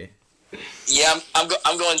Pelly. Yeah,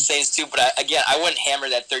 I'm going Saints too, but I wouldn't hammer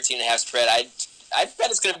that 13.5 spread. I bet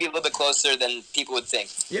it's going to be a little bit closer than people would think.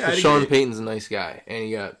 Yeah, Sean Payton's a nice guy, and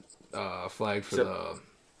he got flagged for Except- the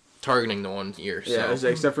targeting the 1 year. So. Yeah,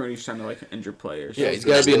 except for when he's trying to like injure players. Yeah, he's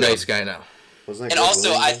got to be a nice guy now. Wasn't that And Greg also,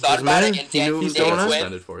 Williams? I thought Doesn't about matter. it, and He knew what he was Dan going on. Quinn.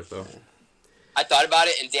 suspended for it though. I thought about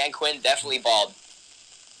it, and Dan Quinn definitely bald.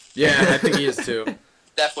 Yeah, I think he is too.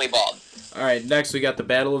 Definitely bald. All right, next we got the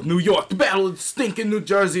Battle of New York, the Battle of stinking New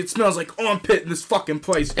Jersey. It smells like armpit in this fucking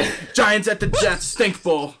place. Giants at the Jets, stink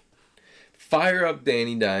bowl. Fire up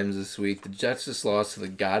Danny Dimes this week. The Jets just lost to the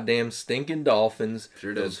goddamn stinking Dolphins.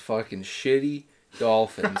 Sure did. Those fucking shitty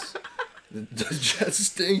Dolphins. the Jets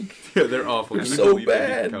stink. Yeah, they're awful. They're Can you so believe they beat the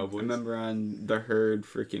bad. I Cowboys? remember on The Herd,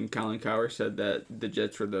 freaking Colin Cowher said that the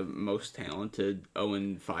Jets were the most talented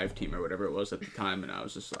 0-5 team or whatever it was at the time, and I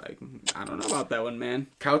was just like, I don't know about that one, man.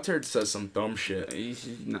 Cowturd says some dumb shit. He's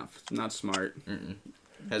not smart.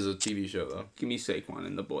 Has a TV show though. Give me Saquon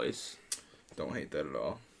and the boys. Don't hate that at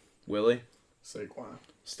all. Willie, Saquon.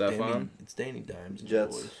 Stefan. It's Danny Dimes. and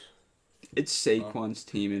Jets. boys. It's Saquon's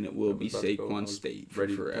team, and it will be About to go. I Saquon was State for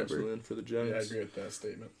ready to pencil forever. in for the Yeah, I Jets. agree with that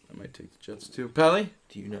statement. I might take the Jets too. Pelly.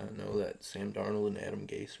 Do you not know that Sam Darnold and Adam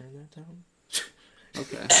Gase are in that town?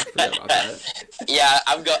 Okay, I forgot about that. Yeah,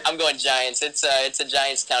 I'm going Giants. It's a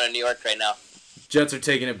Giants town in New York right now. Jets are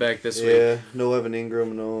taking it back this week. Yeah, no Evan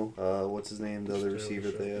Ingram, no, what's his name, the other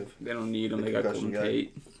receiver they have. They don't need him. The They got concussion Golden guy.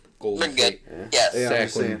 Tate. Golden We're good. Tate. Yeah. Yes. Yeah, I'm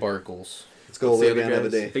just Sacklin saying. Barkles. Let's go What's the live other again, have a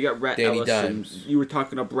guys? day. They got Rhett Danny Ellison. Dimes. You were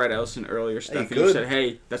talking up Rhett Ellison earlier, Steph, and you good. said,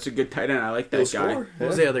 hey, that's a good tight end. I like that He'll guy. score. What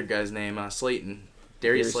was the other guy's name? Slayton. Darius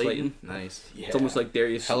Darius Slayton. Slayton. Nice. Yeah. It's almost like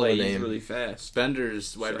Darius Hell of a Slay. He's name. really fast.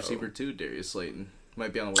 Spender's wide So- receiver too. Darius Slayton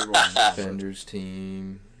might be on the waiver wire. Defenders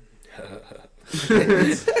team.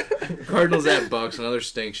 Cardinals at Bucks, another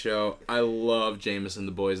stink show. I love Jameis and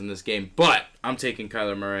the boys in this game, but I'm taking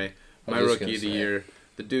Kyler Murray My just rookie gonna of the say. year.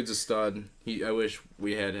 The dude's a stud. I wish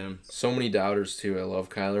we had him. So many doubters too. I love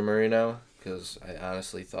Kyler Murray now because I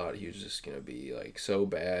honestly thought he was just gonna be like so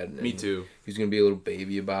bad. And Me too. He's gonna be a little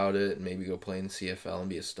baby about it and maybe go play in the CFL and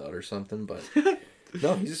be a stud or something. But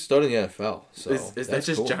no, he's a stud in the NFL. So Is that that's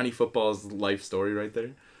just cool. Johnny Football's life story right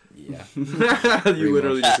there? Yeah. You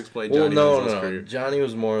literally just explained Well, Johnny no. Manziel's career. Johnny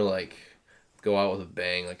was more like go out with a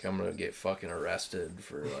bang. Like I'm gonna get fucking arrested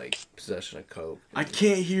for like possession of coke. I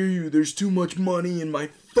can't hear you. There's too much money in my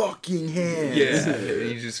fucking hands. Yeah,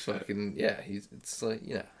 he's just fucking it's like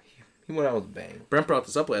he went out with a bang. Brent brought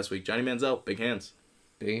this up last week. Johnny Manziel, big hands.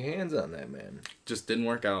 Big hands on that man. Just didn't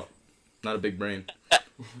work out. Not a big brain.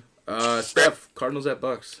 Steph, Cardinals at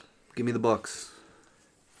Bucks. Give me the Bucks.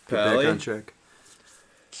 Put Pally? back on track.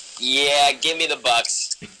 Yeah, give me the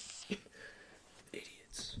Bucks.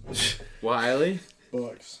 Idiots. Wiley,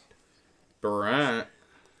 Bucks. Brent.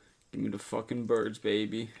 Give me the fucking Birds,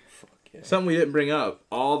 baby. Fuck yeah. Something we didn't bring up.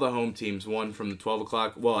 All the home teams won from the 12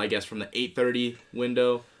 o'clock. Well, I guess from the 8:30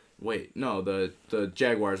 window. Wait, no, the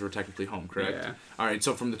Jaguars were technically home, correct? Yeah. All right,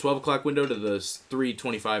 so from the 12 o'clock window to the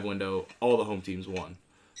 3:25 window, all the home teams won.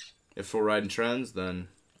 If we're riding trends, then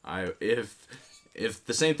if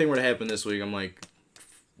the same thing were to happen this week, I'm like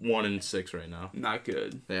 1-6 right now. Not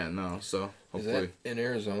good. Yeah, no. So Is hopefully, that in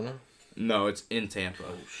Arizona? no, it's in Tampa.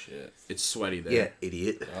 Oh shit. It's sweaty there. Yeah,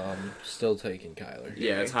 idiot. Still taking Kyler.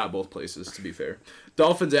 Yeah, it's hot both places, to be fair.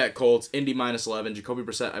 Dolphins at Colts, Indy -11. Jacoby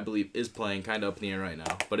Brissett, I believe, is playing kind of up in the air right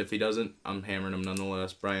now. But if he doesn't, I'm hammering him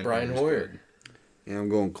nonetheless. Brian Brian Hoyer's Hoyer. good. Yeah, I'm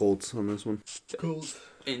going Colts on this one.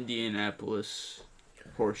 Indianapolis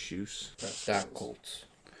Horseshoes. Stop Colts.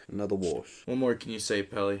 Another wash. What more can you say,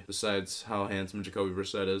 Pelly, besides how handsome Jacoby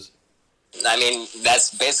Brissett is? I mean,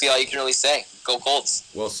 that's basically all you can really say. Go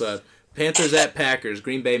Colts. Well said. Panthers at Packers.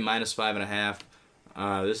 Green Bay -5.5.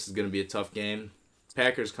 This is going to be a tough game.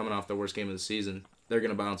 Packers coming off their worst game of the season. They're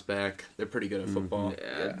going to bounce back. They're pretty good at football.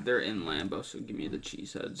 Yeah, they're in Lambeau, so give me the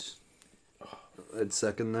Cheeseheads. I'd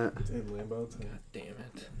second that. God damn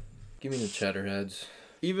it. Give me the cheddar heads.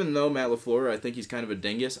 Even though Matt LaFleur, I think he's kind of a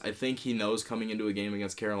dingus, I think he knows coming into a game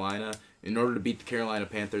against Carolina, in order to beat the Carolina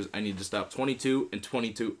Panthers, I need to stop 22 and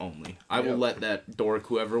 22 only. I will Yep. let that dork,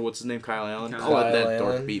 whoever, what's his name, Kyle Allen? Kyle I'll let that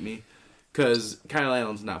dork Allen. beat me. Because Kyle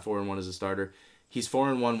Allen's not 4-1 as a starter. He's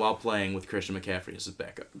 4-1 while playing with Christian McCaffrey as his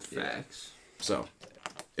backup. Facts. So,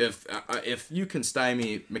 if you can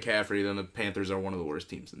stymie McCaffrey, then the Panthers are one of the worst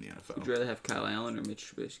teams in the Would NFL. you rather have Kyle Allen or Mitch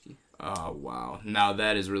Trubisky? Oh, wow. Now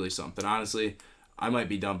that is really something. Honestly, I might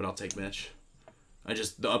be dumb, but I'll take Mitch.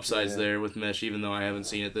 The upside's there with Mitch, even though I haven't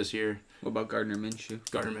seen it this year. What about Gardner Minshew?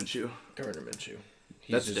 Gardner Minshew. Gardner Minshew.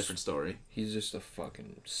 That's a different story. He's just a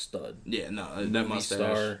fucking stud. Yeah, no, that Movie mustache.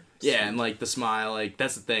 star. Yeah, and like the smile, like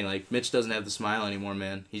that's the thing. Like Mitch doesn't have the smile anymore,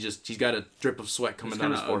 man. He's got a drip of sweat coming He's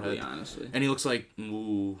down kind his of ugly, forehead, honestly. and he looks like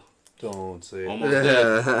ooh, Don't say almost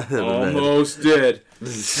did, almost did.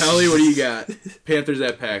 Telly, what do you got? Panthers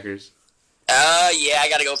at Packers. Yeah, I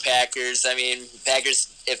gotta go Packers. I mean,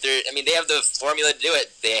 Packers, they have the formula to do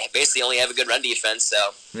it. They basically only have a good run defense, so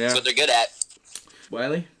Yeah. that's what they're good at.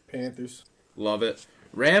 Wiley, Panthers. love it.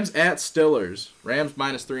 Rams at Steelers. Rams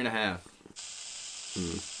 -3.5.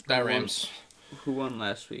 That Rams. Who won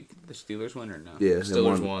last week? The Steelers won or no? Yeah,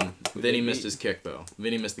 Steelers won. Vinny they missed beat? his kick though.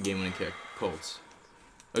 Vinny missed the game-winning kick. Colts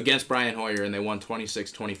against Brian Hoyer, and they won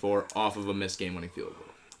 26-24 off of a missed game-winning field goal.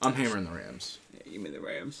 I'm hammering the Rams. Yeah, give me the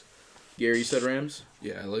Rams. Gary, you said Rams?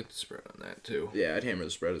 Yeah, I like the spread on that too. Yeah, I'd hammer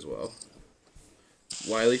the spread as well.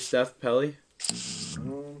 Wiley, Steph, Pelly,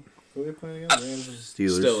 Who are they playing again? Rams.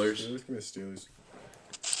 Steelers. Steelers. Give me the Steelers.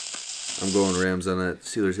 I'm going Rams on that.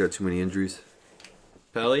 Steelers got too many injuries.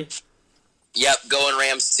 Pelly. Yep, going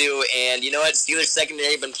Rams too. And you know what? Steelers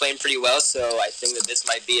secondary been playing pretty well, so I think that this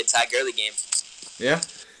might be a Todd Gurley game. Yeah.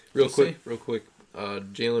 Real We'll quick.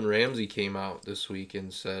 Jalen Ramsey came out this week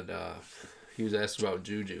and said he was asked about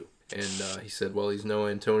Juju, and he said, "Well, he's no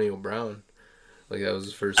Antonio Brown." Like that was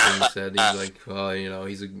the first thing he said. He's like, "Well,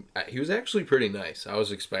 he was actually pretty nice. I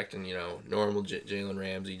was expecting, normal Jalen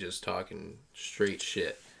Ramsey just talking straight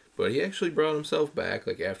shit, but he actually brought himself back.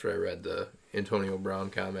 Like after I read the Antonio Brown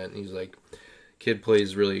comment, and he's like, "Kid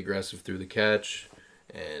plays really aggressive through the catch,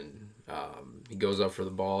 and he goes up for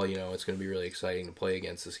the ball. It's going to be really exciting to play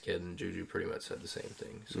against this kid." And Juju pretty much said the same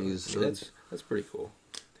thing. So that's pretty cool.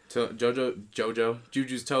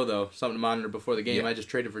 Juju's toe though, something to monitor before the game. Yeah. I just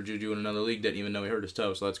traded for Juju in another league. Didn't even know he hurt his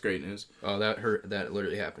toe, so that's great news. Oh, that hurt. That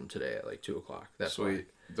literally happened today at like 2:00. That's Sweet.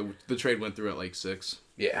 The trade went through at like 6.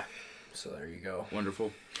 Yeah. So there you go.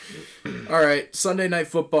 Wonderful. All right, Sunday Night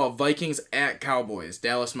Football. Vikings at Cowboys.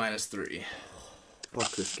 Dallas -3.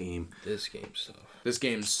 Fuck this game. This game's tough. This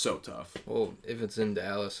game's so tough. Well, if it's in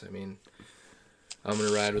Dallas, I mean, I'm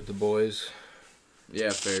gonna ride with the boys.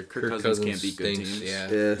 Yeah, fair. Kirk Cousins can't beat good stinks, teams. Yeah.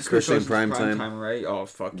 Yeah, especially in prime time. right? Oh,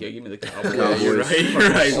 fuck yeah. Give me the Cowboys. Yeah, you're right. You're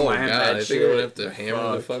right. Oh my Slam god, that I think shit. I'm gonna have to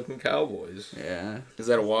hammer the fucking Cowboys. Yeah. Is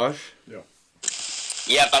that a wash?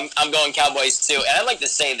 Yep, I'm going Cowboys too. And I'd like to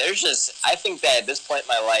say, I think that at this point in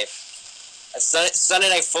my life, Sunday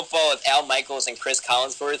Night Football with Al Michaels and Chris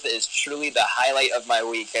Collinsworth is truly the highlight of my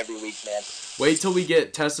week every week, man. Wait till we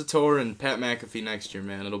get Tessitore and Pat McAfee next year,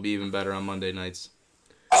 man. It'll be even better on Monday nights.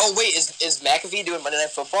 Oh, wait, is McAfee doing Monday Night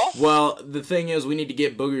Football? Well, the thing is, we need to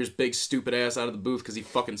get Booger's big stupid ass out of the booth because he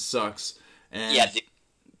fucking sucks. And Yeah, dude.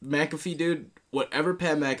 McAfee, dude, whatever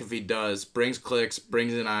Pat McAfee does, brings clicks,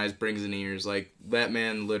 brings in eyes, brings in ears. Like, that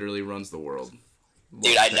man literally runs the world.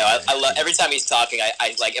 Dude, I know. I love every time he's talking.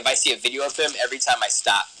 I like if I see a video of him. Every time I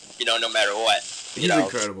stop, no matter what. He's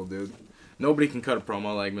incredible, dude. Nobody can cut a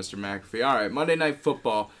promo like Mr. McAfee. All right, Monday Night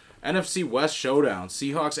Football, NFC West showdown.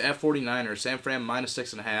 Seahawks at 49ers. San Fran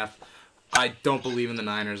 -6.5. I don't believe in the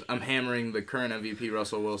Niners. I'm hammering the current MVP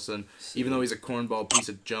Russell Wilson, even though he's a cornball piece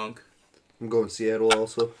of junk. I'm going Seattle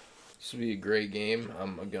also. This will be a great game.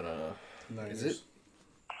 I'm gonna. Is it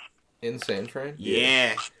in San Fran?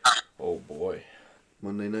 Yeah. Oh boy.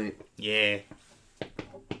 Monday night. Yeah. I'm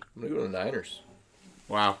gonna go to the Niners.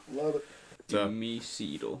 Wow. Love it. Give me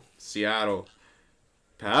Seattle. Seattle.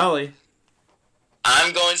 Pally.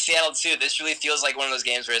 I'm going Seattle too. This really feels like one of those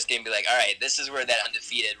games where it's going to be like, all right, this is where that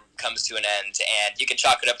undefeated comes to an end, and you can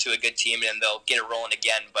chalk it up to a good team, and they'll get it rolling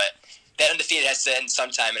again. But that undefeated has to end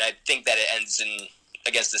sometime, and I think that it ends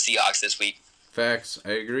against the Seahawks this week. Facts.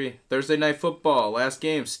 I agree. Thursday Night Football. Last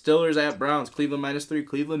game. Steelers at Browns. Cleveland -3.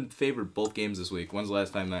 Cleveland favored both games this week. When's the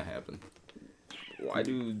last time that happened? Why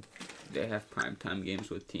do they have primetime games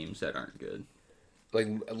with teams that aren't good? Like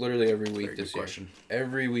literally every week Very this good year. question.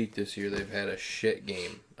 Every week this year they've had a shit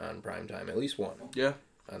game on primetime. At least one. Yeah.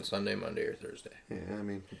 On Sunday, Monday, or Thursday. Yeah, I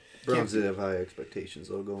mean, Browns did have high expectations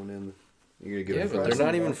though going in. You're gonna give Yeah, them but fries they're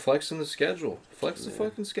not and even ball. flexing the schedule. Flex the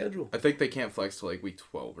fucking schedule. I think they can't flex to like week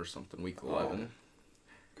 12 or something. Week 11.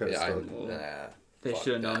 Kinda Yeah, stuck. nah. They Fuck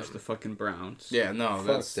should have known them. it's the fucking Browns. Yeah, no, Fuck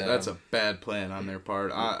that's them. a bad plan on their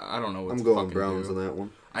part. I don't know what I'm to going fucking Browns do. on that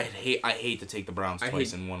one. I hate to take the Browns I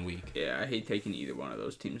twice hate- in 1 week. Yeah, I hate taking either one of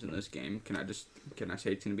those teams in this game. Can I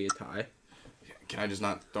say it's gonna be a tie? Can I just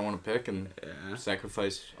not don't want to pick and Yeah.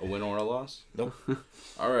 sacrifice a win or a loss? Nope.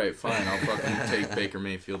 All right, fine. I'll fucking take Baker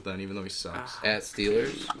Mayfield then, even though he sucks. At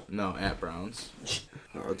Steelers. No, at Browns.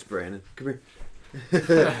 Oh, it's Brandon. Come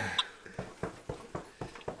here.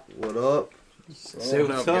 What up? Say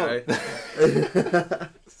what up, guy.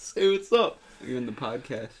 Say what's up. You're in the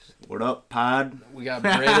podcast. What up, pod? We got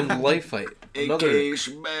Brandon Lightfight.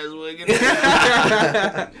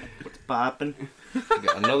 What's poppin'?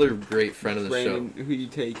 Another great friend of the Brandon, who you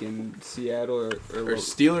taking? Seattle Or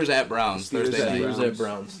Steelers at Browns Steelers Thursday at night. show. Browns. Steelers at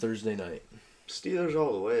Browns Thursday night. Steelers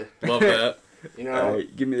all the way. Love that. You know, All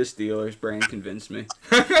right, give me the Steelers. Brandon convinced me.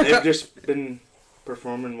 they've just been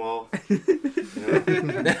performing well. You know?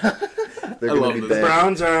 They're I gonna love be this. The back.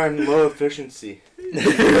 Browns are on low efficiency.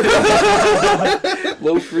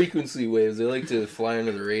 Low frequency waves. They like to fly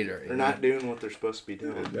under the radar. you They're know? not doing what they're supposed to be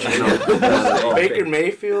doing. Oh, Baker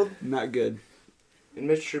Mayfield Not good. and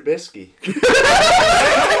Mitch Trubisky.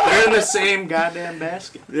 They're in the same goddamn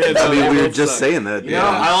basket. Yeah, I mean, we were both just suck. saying that. You know,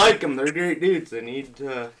 I like them. They're great dudes. They need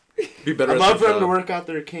to. Be better. I'd at love their for them to job. work out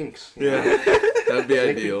their kinks. you Yeah, know? that'd be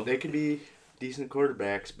ideal. They could be decent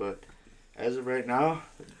quarterbacks, but as of right now,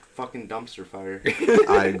 fucking dumpster fire.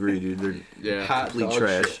 I agree, dude. They're Yeah. Hot complete dog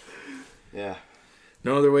trash. shit. Yeah.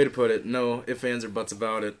 No other way to put it. No ifs, ands, or buts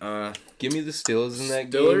about it. Give me the Steelers in that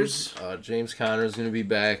Steelers? game. James Conner's going to be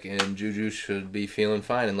back, and Juju should be feeling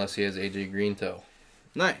fine unless he has AJ Green, though.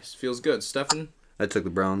 Nice. Feels good. Stefan, I took the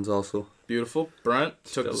Browns also. beautiful. Brent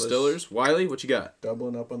took the Steelers. Steelers. Wiley, what you got?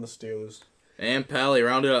 Doubling up on the Steelers. And Pally,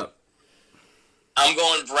 round it up. I'm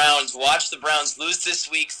going Browns. Watch the Browns lose this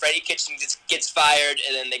week. Freddie Kitchen gets fired,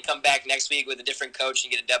 and then they come back next week with a different coach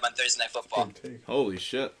and get a dub on Thursday Night Football. Big take. Holy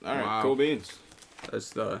shit. All right, Wow. cool beans.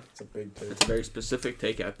 That's It's a big take. a very specific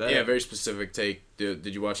take at that. Yeah, very specific take. Did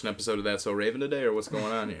you watch an episode of That's So Raven today, or what's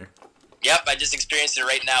going on here? Yep, I just experienced it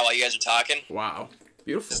right now while you guys are talking. Wow.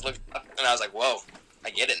 Beautiful. Just looked up, and I was like, whoa,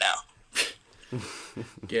 I get it now.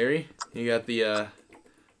 Gary, you got the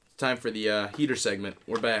time for the heater segment.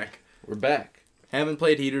 We're back. We're back. Haven't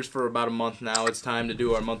played heaters for about a month now. It's time to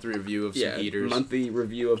do our monthly review of some Yeah, heaters. monthly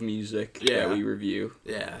review of music Yeah. that we review.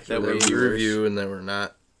 Yeah, That that way way we we review, and then we're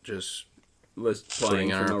not just List Putting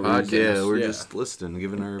playing on for our no podcast. reason. Yeah, we're Yeah. just listening,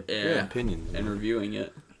 giving our Yeah. opinions. And reviewing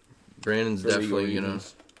it. Brandon's for legal definitely,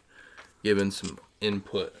 reasons. giving some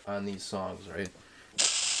input on these songs, right?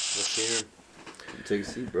 Let's hear 'em. Take a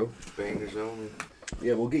seat, bro. Bangers only.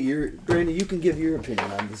 Yeah, we'll get your Brandon. You can give your opinion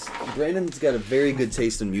on this. Brandon's got a very good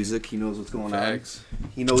taste in music. He knows what's going Facts. on.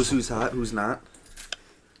 He knows who's hot, who's not.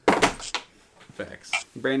 Facts.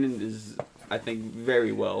 Brandon is, I think,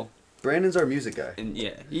 very well. Brandon's our music guy. And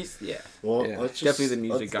he's Well, Yeah. let's Definitely just, the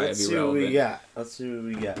music guy let's would be see what we relevant. got. Let's see what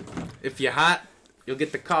we got. If you're hot, you'll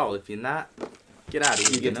get the call. If you're not, get out of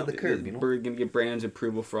here. You get know? to the curb, you know. We're gonna get Brandon's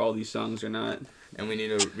approval for all these songs or not. And we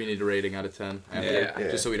need a rating out of 10. After, Yeah.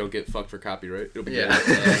 Just so we don't get fucked for copyright. It'll be Yeah.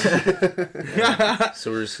 good.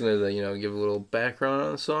 So we're just gonna, give a little background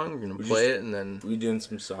on the song. We're gonna play it and then. We doing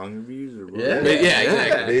some song reviews or what? Yeah,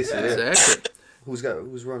 exactly. Basically, yeah. Exactly.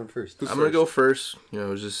 Who's running first? I'm gonna go first.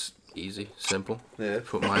 It's just easy, simple. Yeah.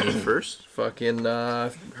 Put mine in first. Fucking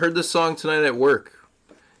heard this song tonight at work,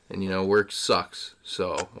 and work sucks.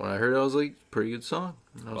 So when I heard it, I was like, pretty good song.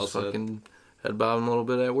 And I was Well said. fucking head bobbing a little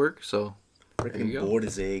bit at work. So there you Freaking go. bored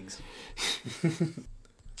as eggs.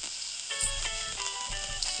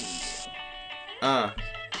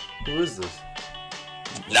 Who is this?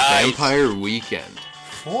 Nice. Vampire Weekend.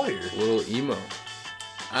 Foyer. Little emo.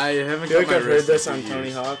 I haven't I feel got like my I've heard wrist this in on 2 Tony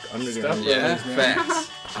years. Hawk Step Underground. Yeah, Brothers, man. facts.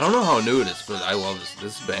 I don't know how new it is, but I love this.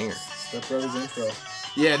 This is a banger. Step Brothers intro.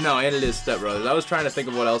 Yeah, no, and it is Step Brothers. I was trying to think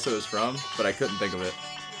of what else it was from, but I couldn't think of it.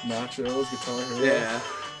 Nachos, Guitar Hero. Yeah.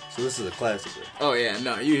 So this is a classic. Oh yeah,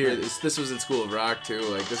 no, you hear this. This was in School of Rock too.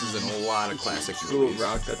 Like this is in a lot of classic School movies. of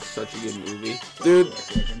Rock, that's such a good movie. Dude,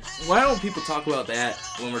 why don't people talk about that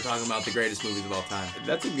when we're talking about the greatest movies of all time?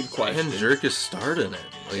 That's a good question. And Jerkus starred in it.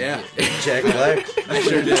 Like, Yeah. Jack Black. I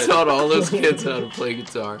sure He did. taught all those kids how to play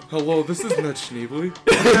guitar. Hello, this is Nut Schneebly.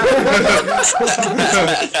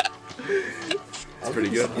 It's pretty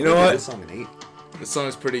good. You know what? This song an 8. This song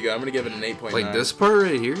is pretty good. I'm gonna give it an 8.9. Like this part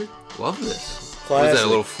right here. Love this. Was Classic. that a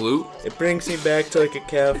little flute? It brings me back to like a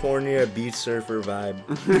California beach surfer vibe.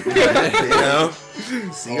 You know?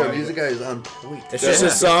 See, our music guy is on point. It's just a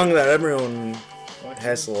song that everyone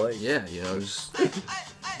has to like. Yeah, just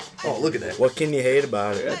Oh, look at that. What can you hate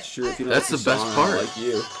about it? That's true. If you That's like the best song, part. Like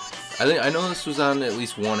you. I know this was on at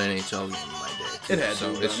least one NHL game in my day. It had so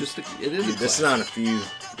to have it's been. just it is. A This is classic. on a few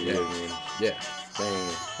video games. Yeah, Dang.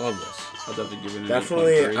 love this. I'll definitely give it an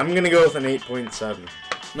Definitely, 8.3. I'm gonna go with an 8.7.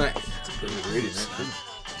 Nice.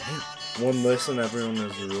 One listen, everyone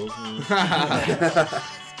knows the rules.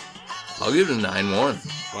 I'll give it a 9-1.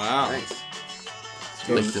 Wow. Nice.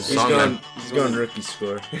 Like this song. He's going rookie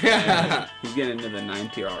score. Yeah. He's getting into the 9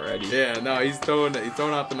 tier already. Yeah. No, he's throwing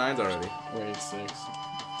out the nines already. Wait, 6.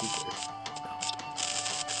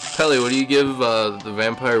 Pelly, what do you give the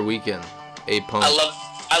Vampire Weekend? 8 punch.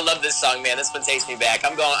 I love this song, man. This one takes me back.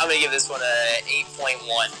 I'm gonna give this one a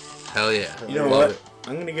 8.1. Hell yeah. You know Love what?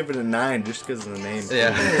 I'm gonna give it a 9 just because of the name.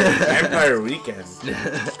 Yeah. Vampire Weekend.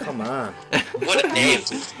 Come on. What a name.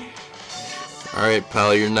 All right,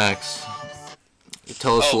 Pelly, you're next.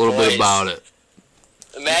 Tell us a Oh, little bit boys. about it.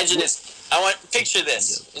 Imagine it's. Picture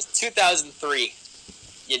this. It's 2003.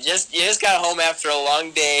 You just got home after a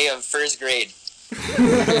long day of first grade.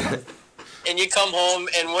 And you come home,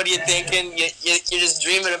 and what are you thinking? You're just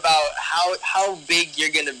dreaming about how big you're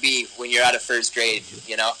gonna be when you're out of first grade.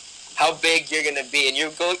 You know, how big you're gonna be, and you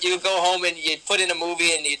go home and you put in a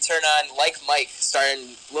movie and you turn on Like Mike,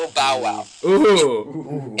 starring Lil Bow Wow,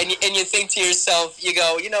 Ooh. and you think to yourself, you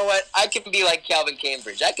go, you know what? I can be like Calvin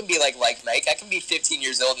Cambridge. I can be like Mike. I can be 15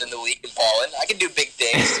 years old and in the league and balling. I can do big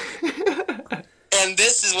things. And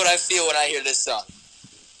this is what I feel when I hear this song.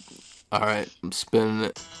 All right, I'm spinning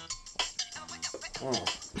it. Oh,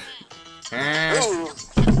 Ooh.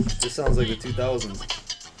 this sounds like the 2000s.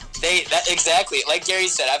 Exactly. Like Gary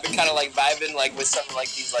said, I've been kind of like vibing like with some like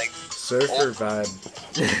these like Surfer vibe.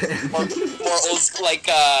 more old school, like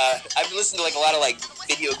I've been listening to like a lot of like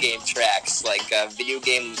video game tracks, like video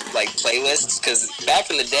game like playlists, because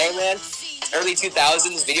back in the day, man, early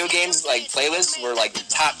 2000s video games like playlists were like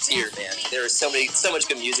top tier, man. There was so much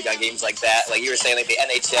good music on games like that. Like you were saying, like the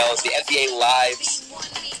NHLs, the NBA Lives,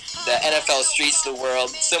 the NFL Streets of the world.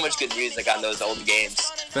 So much good music on those old games.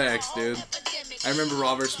 Facts, dude. I remember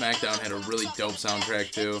Raw vs. SmackDown had a really dope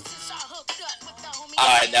soundtrack too.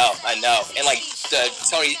 I know, and like the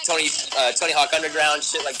Tony Hawk Underground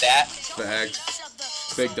shit like that.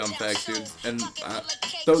 Facts. Big dumb facts, dude. And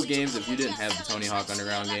those games, if you didn't have the Tony Hawk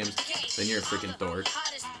Underground games, then you're a freaking dork.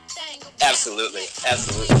 Absolutely.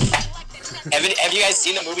 Have you guys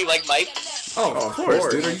seen the movie Like Mike? Oh, of course,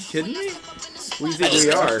 dude. Are you kidding me? We think we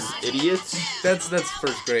are idiots. That's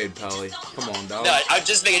first grade, Polly. Come on, dog. No, I'm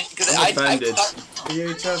just making because I'm I offended.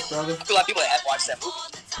 VHS, brother. a lot of people that have watched that movie.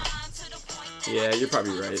 Yeah, you're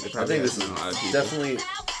probably right. They I probably think this is a lot of people. definitely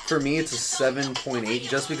for me, it's a 7.8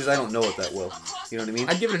 just because I don't know it that well. You know what I mean?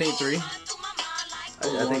 I'd give it an 8.3.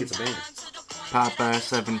 I think it's a banger. Papa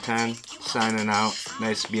 710 signing out.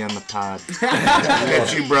 Nice to be on the pod.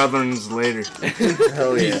 Catch you brothers later.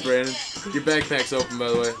 Hell yeah. Peace, Brandon. Your backpack's open, by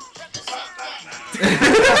the way.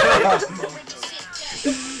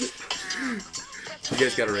 You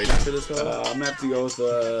guys got a rating for this one? I'm gonna have to go with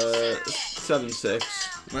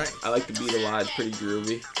 7.6. Right. I like the beat a lot. It's pretty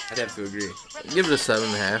groovy. I'd have to agree. Give it a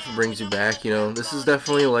 7.5. It brings you back. You know, this is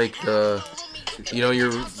definitely like the, you know,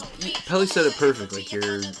 Pelly said it perfect. Like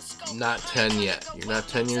you're not 10 yet. You're not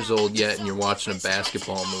 10 years old yet, and you're watching a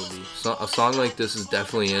basketball movie. So, a song like this is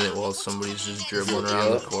definitely in it while somebody's just dribbling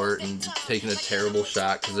around the court and taking a terrible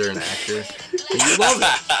shot because they're an actor. And you love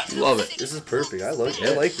it. You love it. This is perfect. I like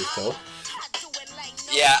this, Phil.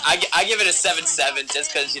 Yeah, I give it a 7.7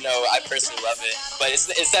 just because, you know, I personally love it. But it's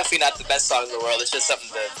definitely not the best song in the world. It's just something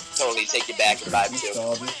to totally take you back and vibe to.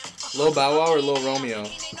 Lil Bow Wow or Lil Romeo?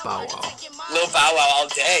 Bow Wow. Lil Bow Wow all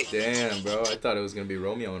day. Damn, bro. I thought it was going to be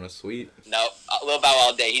Romeo and a Sweet. No, Lil Bow Wow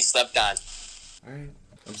all day. He slept on. Alright.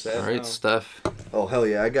 I'm sad. All right, now. Steph. Oh, hell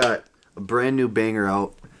yeah. I got a brand new banger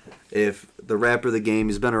out. If the rapper of the game,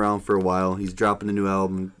 he's been around for a while. He's dropping a new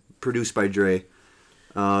album produced by Dre.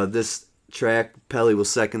 This track, Pelly will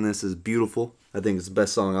second this, is beautiful. I think it's the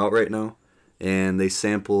best song out right now. And they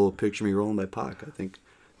sample Picture Me Rolling by Pac. I think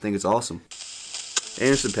it's awesome.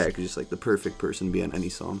 Anderson .Paak is just like the perfect person to be on any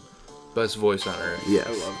song. Best voice on earth. Yes,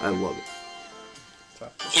 I love it.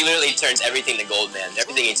 He literally turns everything to gold, man.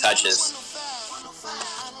 Everything he touches.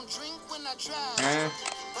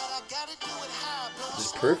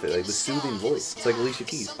 Just perfect, like the soothing voice. It's like Alicia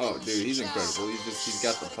Keys. Oh, dude, he's incredible. He's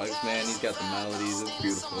got the pipes, man. He's got the melodies. It's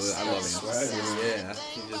beautiful. I love him. Yeah,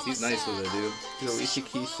 he's nice with it, dude. Is Alicia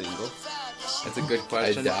Keys single? That's a good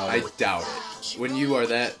question. I doubt it. When you are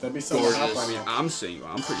that That'd be so hot gorgeous. on you. I'm single.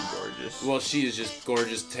 I'm pretty gorgeous. Well, she is just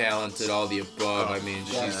gorgeous, talented, all the above. I mean,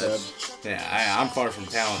 I'm far from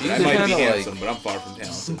talented. She's I might be kinda handsome, but I'm far from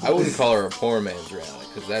talented. I wouldn't call her a poor man's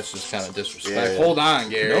Rihanna because that's just kind of disrespectful. Yeah. Hold on,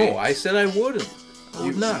 Gary. No, I said I wouldn't. I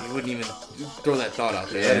would not. You wouldn't even throw that thought out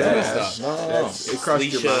there. Yeah. That's messed up. No. It crossed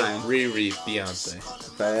your Alicia, mind. Riri, Beyonce.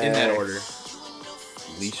 In that order.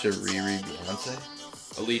 Alicia, Riri, Beyonce.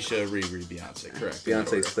 Alicia, Riri, Beyonce. Correct.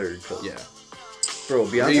 Beyonce's third. Cool. Yeah. Bro,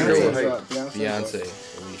 Riri. Beyonce. Beyonce,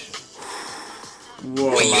 Alicia.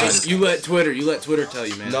 Whoa. Wait, You let Twitter tell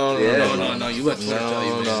you, man. No, Yeah. No. You let Twitter tell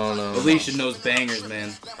you, man. No. Alicia knows bangers,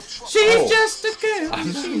 man. She's just a girl.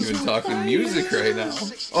 I'm not even talking music right now.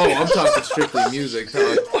 Oh, I'm talking strictly music.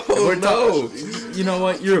 You know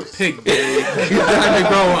what? You're a pig, Gary. You're trying to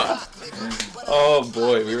grow up. Oh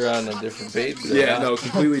boy, we were on a different page there. Yeah, no,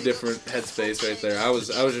 completely different headspace right there. I was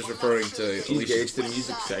just referring to He's Alicia. engaged the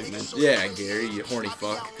music segment. Yeah, Gary, you horny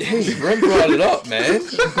fuck. Hey, Brent brought it up, man.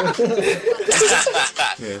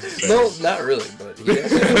 Yeah. No, not really, but he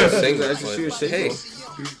actually was single. That's just she was but, hey, single.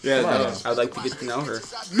 Yeah, Come no. on. I'd like to get to know her.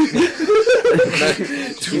 tweet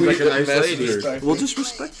like a the nice lady. messenger. We'll just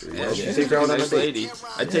respect her. Yeah, she's Take her a out on a nice date. lady.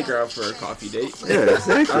 I'd take her out for a coffee date. Yeah, I don't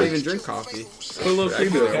exactly. even drink coffee. Put a little cream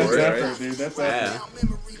in That's it, effort, right? dude. That's Yeah.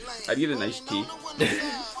 effort. I'd get a nice tea.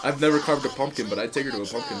 I've never carved a pumpkin, but I'd take her to a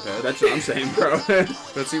pumpkin patch. That's what I'm saying, bro.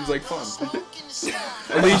 That seems like fun.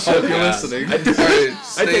 Alicia, if you're listening. I'd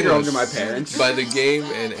take her home to my parents. By the game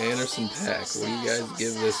and Anderson .Paak. What do you guys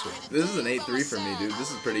give this one? This is an 8.3 for me, dude.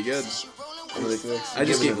 This is pretty good. I I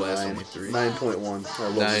just give gave it a last one 9. a 3. 9.1. I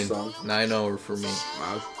love this song. 9-0 for me.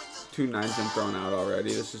 Wow, 2 9s been thrown out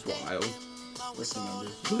already. This is wild. Listen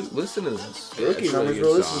to this. Rookie it's a really numbers,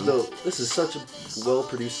 bro. good This is song. This is such a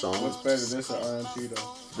well-produced song. What's better, this or RMP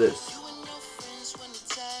though? This.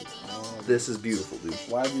 This is beautiful, dude.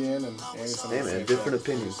 YBN and Anderson. Hey man, different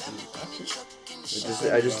opinions.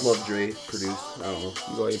 I just love Dre produced. I don't know.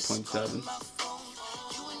 You go 8.7.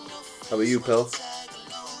 How about you, Pel?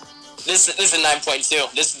 This is a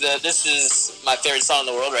 9.2. This is my favorite song in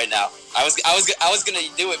the world right now. I was gonna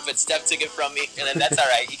do it, but Steph took it from me, and then that's all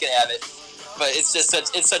right. You can have it. But it's just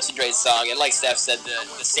such a great song, and like Steph said, the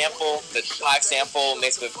sample, the Pac sample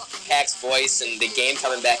mixed with Pac's voice and the game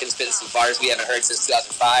coming back and spitting some bars we haven't heard since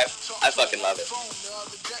 2005. I fucking love it.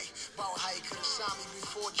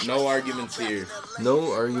 No arguments here.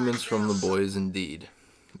 No arguments from the boys, indeed.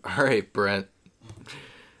 All right, Brent.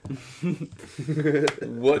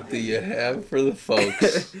 What do you have for the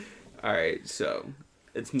folks? All right, so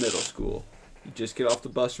it's middle school. You just get off the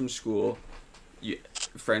bus from school. You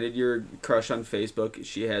friended your crush on Facebook.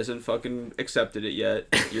 She hasn't fucking accepted it yet.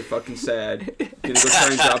 You're fucking sad. Gonna go try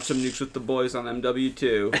and drop some nukes with the boys on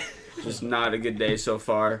MW2. Just not a good day so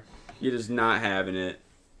far. You're just not having it.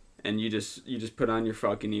 and you just put on your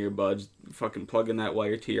fucking earbuds, fucking plug in that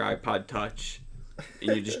wire to your iPod Touch,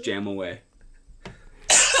 and you just jam away.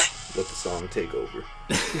 Let the song take over.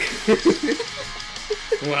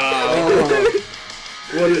 Wow.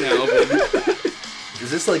 What an album.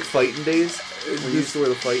 Is this like fighting days? When you used to wear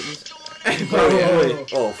the fighting? Probably.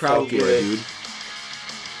 Oh, fuck yeah, dude.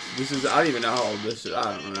 This is, I don't even know how old this is.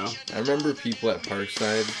 I don't know. I remember people at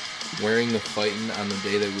Parkside wearing the fighting on the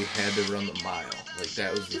day that we had to run the mile. Like,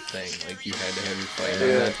 that was the thing. Like, you had to have your fighting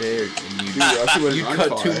on that day, and you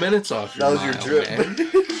cut 2 minutes off your That was mile, your drip. man.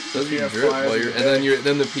 That was your drip. While you're, and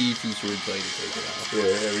then the PE teacher would tell you to take it off.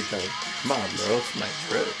 Yeah, every time. Come on, bro. It's my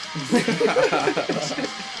drip.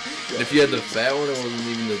 And if you had the fat one, it wasn't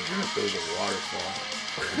even the drip. It was a waterfall.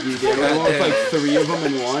 You did like 3 of them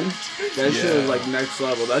in one. That shit was like next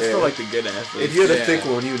level. That's for like the good athletes. If you had a thick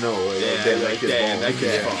one, you know. Like, damn, that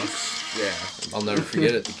kid fucks. Yeah. I'll never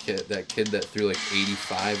forget it. That kid that threw like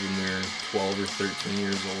 85 when we were 12 or 13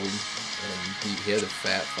 years old. And he had a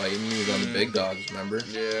fat fight and he was on the big dogs, remember?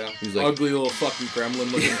 Yeah. He was like, ugly little fucking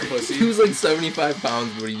gremlin looking pussy. He was like 75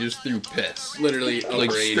 pounds, but he just threw piss. Literally upper like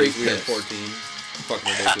 80s. straight We were piss. 14.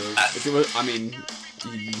 Fucking ridiculous. If it was, I mean,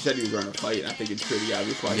 you said he was running a fight, and I think it's pretty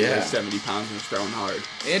obvious why he's like 70 pounds and is throwing hard.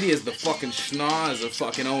 Andy is the fucking schnoz of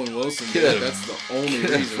fucking Owen Wilson. Kid Dude. had a- That's the only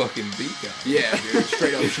That reason. fucking beat guy. Yeah, dude,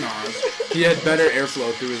 straight up schnoz. He had better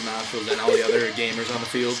airflow through his nostrils than all the other gamers on the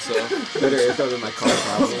field, so. Better airflow than my car,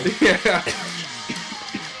 probably. Yeah.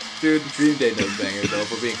 Dude, Green Day does bangers though,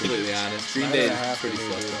 if we're being completely honest. Green Day is pretty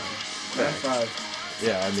fucked up. Top 5.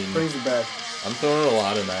 Yeah, I mean, Brings it back. I'm throwing a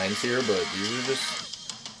lot of 9s here, but these are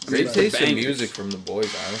just great they're taste in bangers. music from the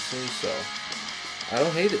boys, honestly, so I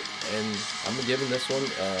don't hate it. And I'm giving this one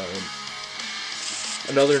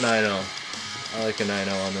another 9-0. I like a 9-0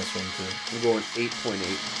 on this one, too. I'm going 8.8.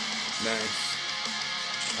 Nice.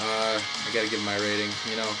 I gotta give my rating.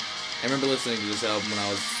 You know, I remember listening to this album when I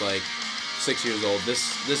was like 6 years old.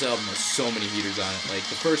 This album has so many heaters on it. Like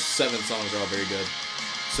the first 7 songs are all very good.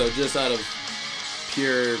 So just out of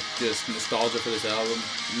pure just nostalgia for this album,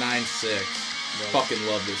 9.6. Fucking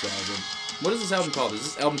love this album. What is this album called? Is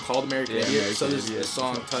this album called American Yeah, Idiot? American So there's Idiot. a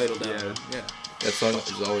song titled Yeah. album. Yeah. That song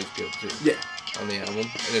is always good, too. Yeah. On the album.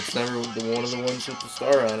 And it's never one of the ones with the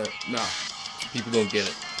star on it. No. People don't get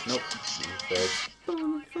it. Nope.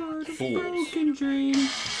 Fools. Broken dreams.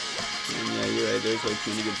 And yeah, you're right. There's like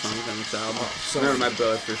 20 good songs on this album. I remember my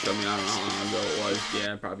brother first showed me. I don't know how long ago it was.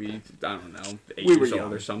 Yeah, probably I don't know, 8 We were years old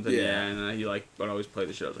young. or something. Yeah. Yeah, and he like would always play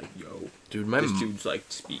the shit. I was like, yo, Dude, my this dude's like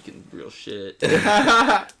speaking real shit.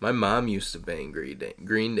 my mom used to bang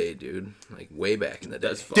Green Day, dude. Like, way back in the day.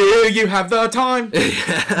 That's fun. Do you have the time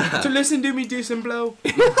to listen to me do some blow?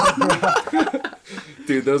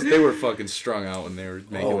 Dude, they were fucking strung out when they were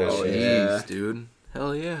making that Oh, shit. jeez, yeah. dude.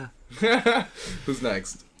 Hell yeah. Who's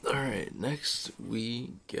next? All right, next we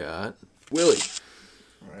got Willie,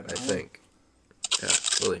 Right I on. think. Yeah,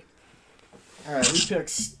 Willie. Alright, we picked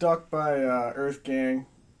Stuck by Earth Gang.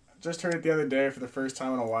 Just heard it the other day for the first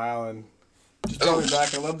time in a while and just brought me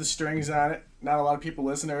back. I love the strings on it. Not a lot of people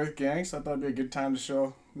listen to Earth Gang, so I thought it'd be a good time to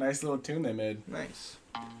show a nice little tune they made. Nice.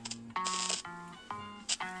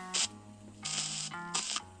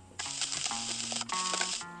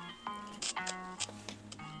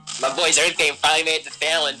 My boys Earth Gang finally made it to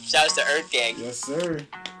Fallon. Shouts to Earth Gang. Yes, sir.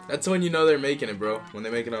 That's when you know they're making it, bro. When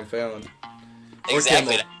they make it on Fallon. Or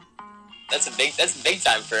Exactly. Kimmel. That's a big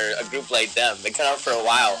time for a group like them. Been cut out for a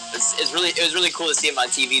while. It was really cool to see them on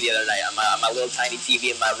TV the other night on my little tiny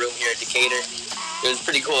TV in my room here in Decatur. It was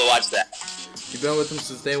pretty cool to watch that. You've been with them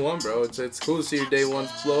since day one, bro. It's cool to see your day ones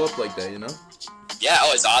blow up like that, you know? Yeah,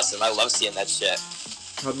 oh, it's awesome. I love seeing that shit.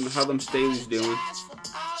 How them Staley's doing?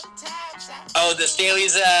 Oh, the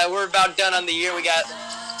Staleys, we're about done on the year. We got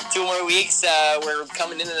 2 more weeks. We're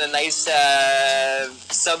coming in at a nice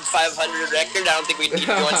sub 500 record. I don't think we need to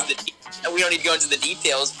go into we don't need to go into the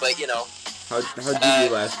details, but you know. How'd you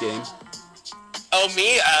do last game? Oh,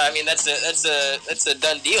 me? I mean, that's a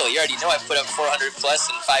done deal. You already know I put up 400 plus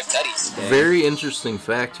and 5 tutties. Very interesting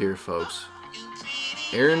fact here, folks.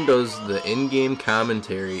 Aaron does the in-game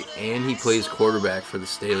commentary and he plays quarterback for the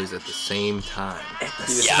Staleys at the same time. He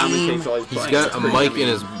just Yeah. commentates while he's He's playing. got It's a pretty mic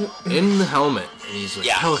in the helmet, and he's like,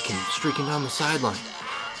 Yeah. Pelican streaking down the sideline.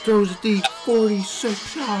 Throws it deep,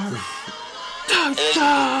 46 yards.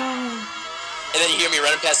 Touchdown! And then you hear me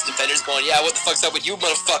running past the defenders going, yeah, what the fuck's up with you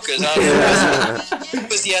motherfuckers? Huh?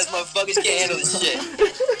 Pussy-ass motherfuckers can't handle this shit.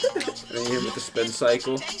 And then you hit with the spin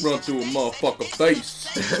cycle. Run through a motherfucker face.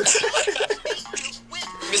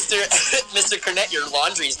 Mr. Cornette, your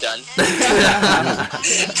laundry's done.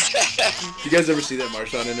 You guys ever see that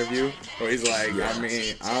Marshawn interview where he's like, I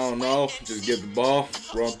mean, I don't know, just get the ball,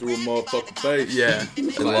 run through a motherfucking face. Yeah,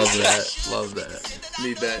 I love that. Love that.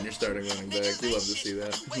 Need that in your starting running back. You love to see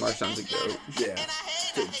that. Marshawn's a goat. Yeah.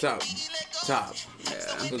 Top. Yeah.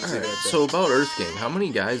 Let's see Alright, that. so about Earth Gang, how many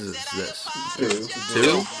guys is this? 2. 2?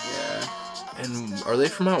 Yeah. And are they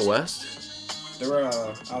from out west? They're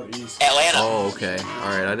out east. Atlanta. Oh, okay.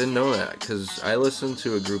 Alright, I didn't know that because I listened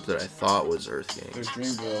to a group that I thought was Earth Gang They're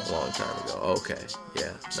Dreamville. a long time ago. Okay,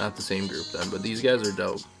 yeah, not the same group then, but these guys are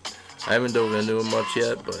dope. I haven't dove into them much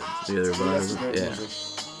yet, but Yeah, they're That's vibing. great Yeah. music.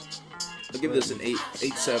 I'll give this an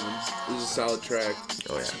 8.7. This is a solid track.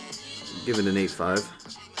 oh yeah, Give it an 8.5.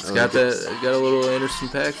 it's got that, got a little Anderson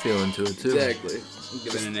 .Paak feeling to it too. Exactly.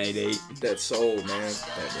 Give it an 8.8. That soul, man.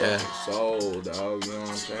 That Yeah. fucking soul, dog. You know what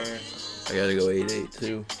I'm saying? I gotta go 8.8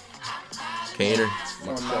 too. Kaner,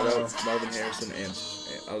 Shout out Marvin Harrison and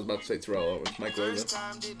I was about to say Terrell Owens, Mike Logan,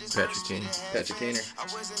 Patrick King. Patrick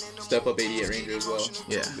Kaner. Step up 88 Ranger as well.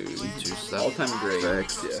 Yeah, you two stuff. All-time great.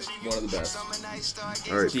 Facts. Yeah, one of the best.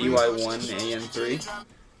 All right. DY1 AM3.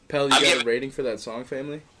 Pell, you I'm got giving- a rating for that song,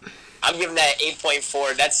 family? I'm giving that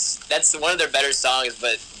 8.4. That's one of their better songs,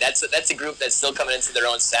 but that's a group that's still coming into their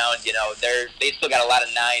own sound. You know, they still got a lot of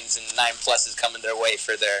 9s and 9+s coming their way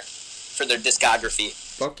for their discography.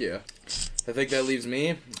 Fuck yeah. I think that leaves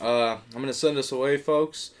me. I'm gonna send us away,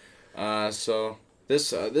 folks. So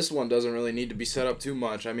this one doesn't really need to be set up too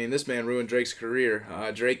much. I mean, this man ruined Drake's career.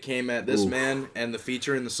 Drake came at this Ooh. man and the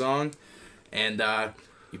feature in the song, and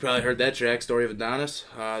you probably heard that track, Story of Adonis.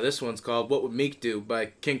 This one's called "What Would Meek Do" by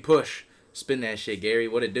King Push. Spin that shit, Gary.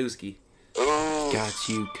 What a dooski. Ooh. Got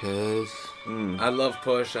you, cuz. I love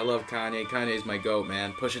Push. I love Kanye. Kanye's my goat,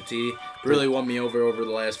 man. Pusha T really won me over the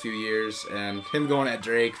last few years, and him going at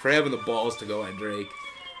Drake, for having the balls to go at Drake,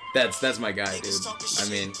 that's my guy, dude. I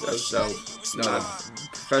mean, That's dope. No,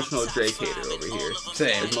 professional Drake hater over here.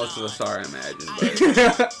 same. As most of us are, I imagine.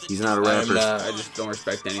 But He's not a I'm rapper. not. I just don't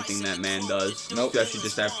respect anything that man does. Nope. Especially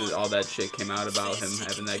just after all that shit came out about him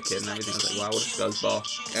having that kid and everything. I was like, wow, what a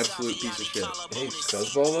scuzzball. Absolute piece of shit. Hey,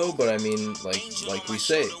 scuzzball though, but I mean, like we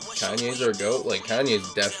say, Kanye's our goat. Like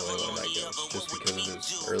Kanye's definitely one of my goats, just because of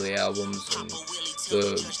his early albums and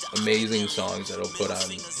the amazing songs that he'll put on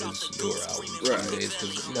his newer albums Right. these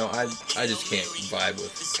days. Because I just can't vibe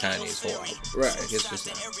with Kanye's whole album. Right. Like, it's just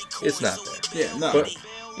it's not there. Yeah, no. But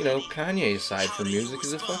you know, Kanye, aside from music,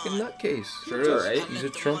 is a fucking nutcase. Sure It's is. alright. He's a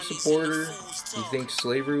Trump supporter. He thinks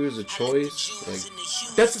slavery was a choice. Like,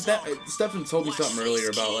 Stefan told me something earlier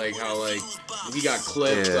about like how like he got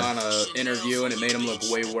clipped Yeah. on a interview and it made him look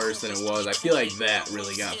way worse than it was. I feel like that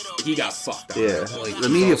really got fucked up. Yeah. like The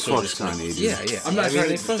media he's also fucks just- Kanye, dude. Yeah. I'm not I mean, trying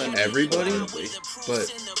they to fuck defend him everybody, wholeheartedly.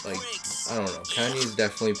 but like, I don't know. Kanye's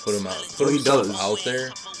definitely put Well, he himself does. out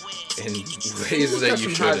there in ways Got that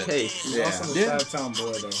you some hot shouldn't. takes. He's Yeah. also a Yeah. Five-town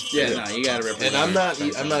boy, though. Yeah, no, you gotta represent. And I'm not your-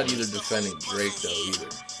 either defending Drake though either.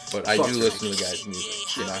 But I Fuck do Drake. listen to the guy's music.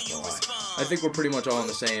 I'm not gonna lie. I think we're pretty much all on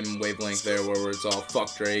the same wavelength there, where it's all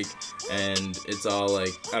fuck Drake, and it's all like,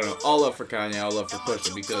 I don't know, all love for Kanye, all love for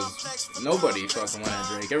Pusha, because nobody fucking went at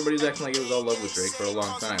Drake. Everybody's acting like it was all love with Drake for a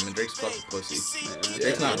long time, and Drake's a fucking pussy.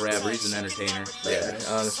 Drake's not a rapper, he's an entertainer. Yeah,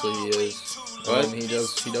 honestly, he is. But- And he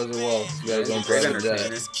does it well. You got his own Great private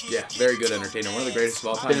entertainer. jet. Yeah, very good entertainer, one of the greatest of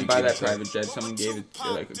all time. Didn't buy that You can private jet. Someone gave it,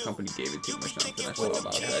 like a company gave it to him or something. I saw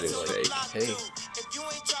about that. It was fake. Hey,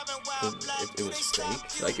 it was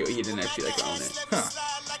fake. Like he didn't actually like own it. Huh.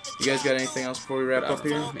 You guys got anything else before we wrap But I up don't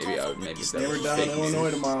here? know. Maybe that They were was down in fake Illinois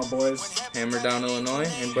news. tomorrow, boys. Hammer down Illinois.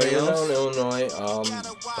 Anybody Down else? Illinois.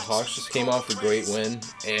 The Hawks just came off a great win,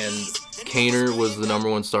 and Kaner was the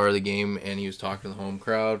 #1 star of the game, and he was talking to the home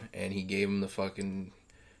crowd, and he gave him the fucking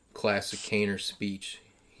classic Kaner speech.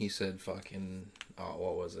 He said, "Fucking,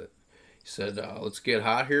 what was it?" He said, "Let's get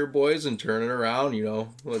hot here, boys, and turn it around. You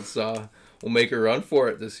know, we'll make a run for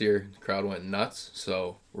it this year." The crowd went nuts,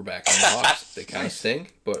 so we're back on the Hawks. They kind of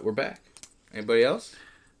stink, but we're back. Anybody else?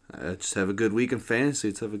 Just have a good week in fantasy.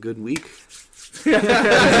 Let's have a good week. Dude,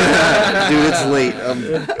 it's late.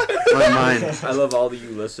 My mind. I love all of you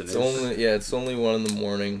listeners. It's only 1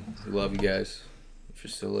 a.m. We love you guys. If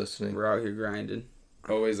you're still listening. We're out here grinding.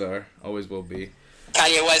 Always are. Always will be.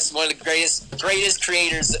 Kanye West, one of the greatest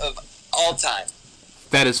creators of all time.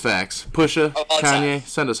 That is facts. Pusha, Of all time. Kanye,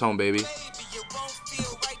 send us home, baby.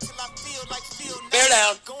 Bear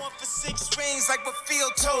down. Going for 6 rings like what Phil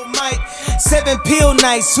told Mike. 7 pill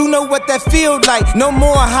nights, who know what that feel like? No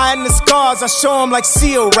more hiding the scars, I show 'em like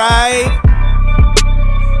Seal, right?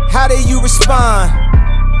 How do you respond?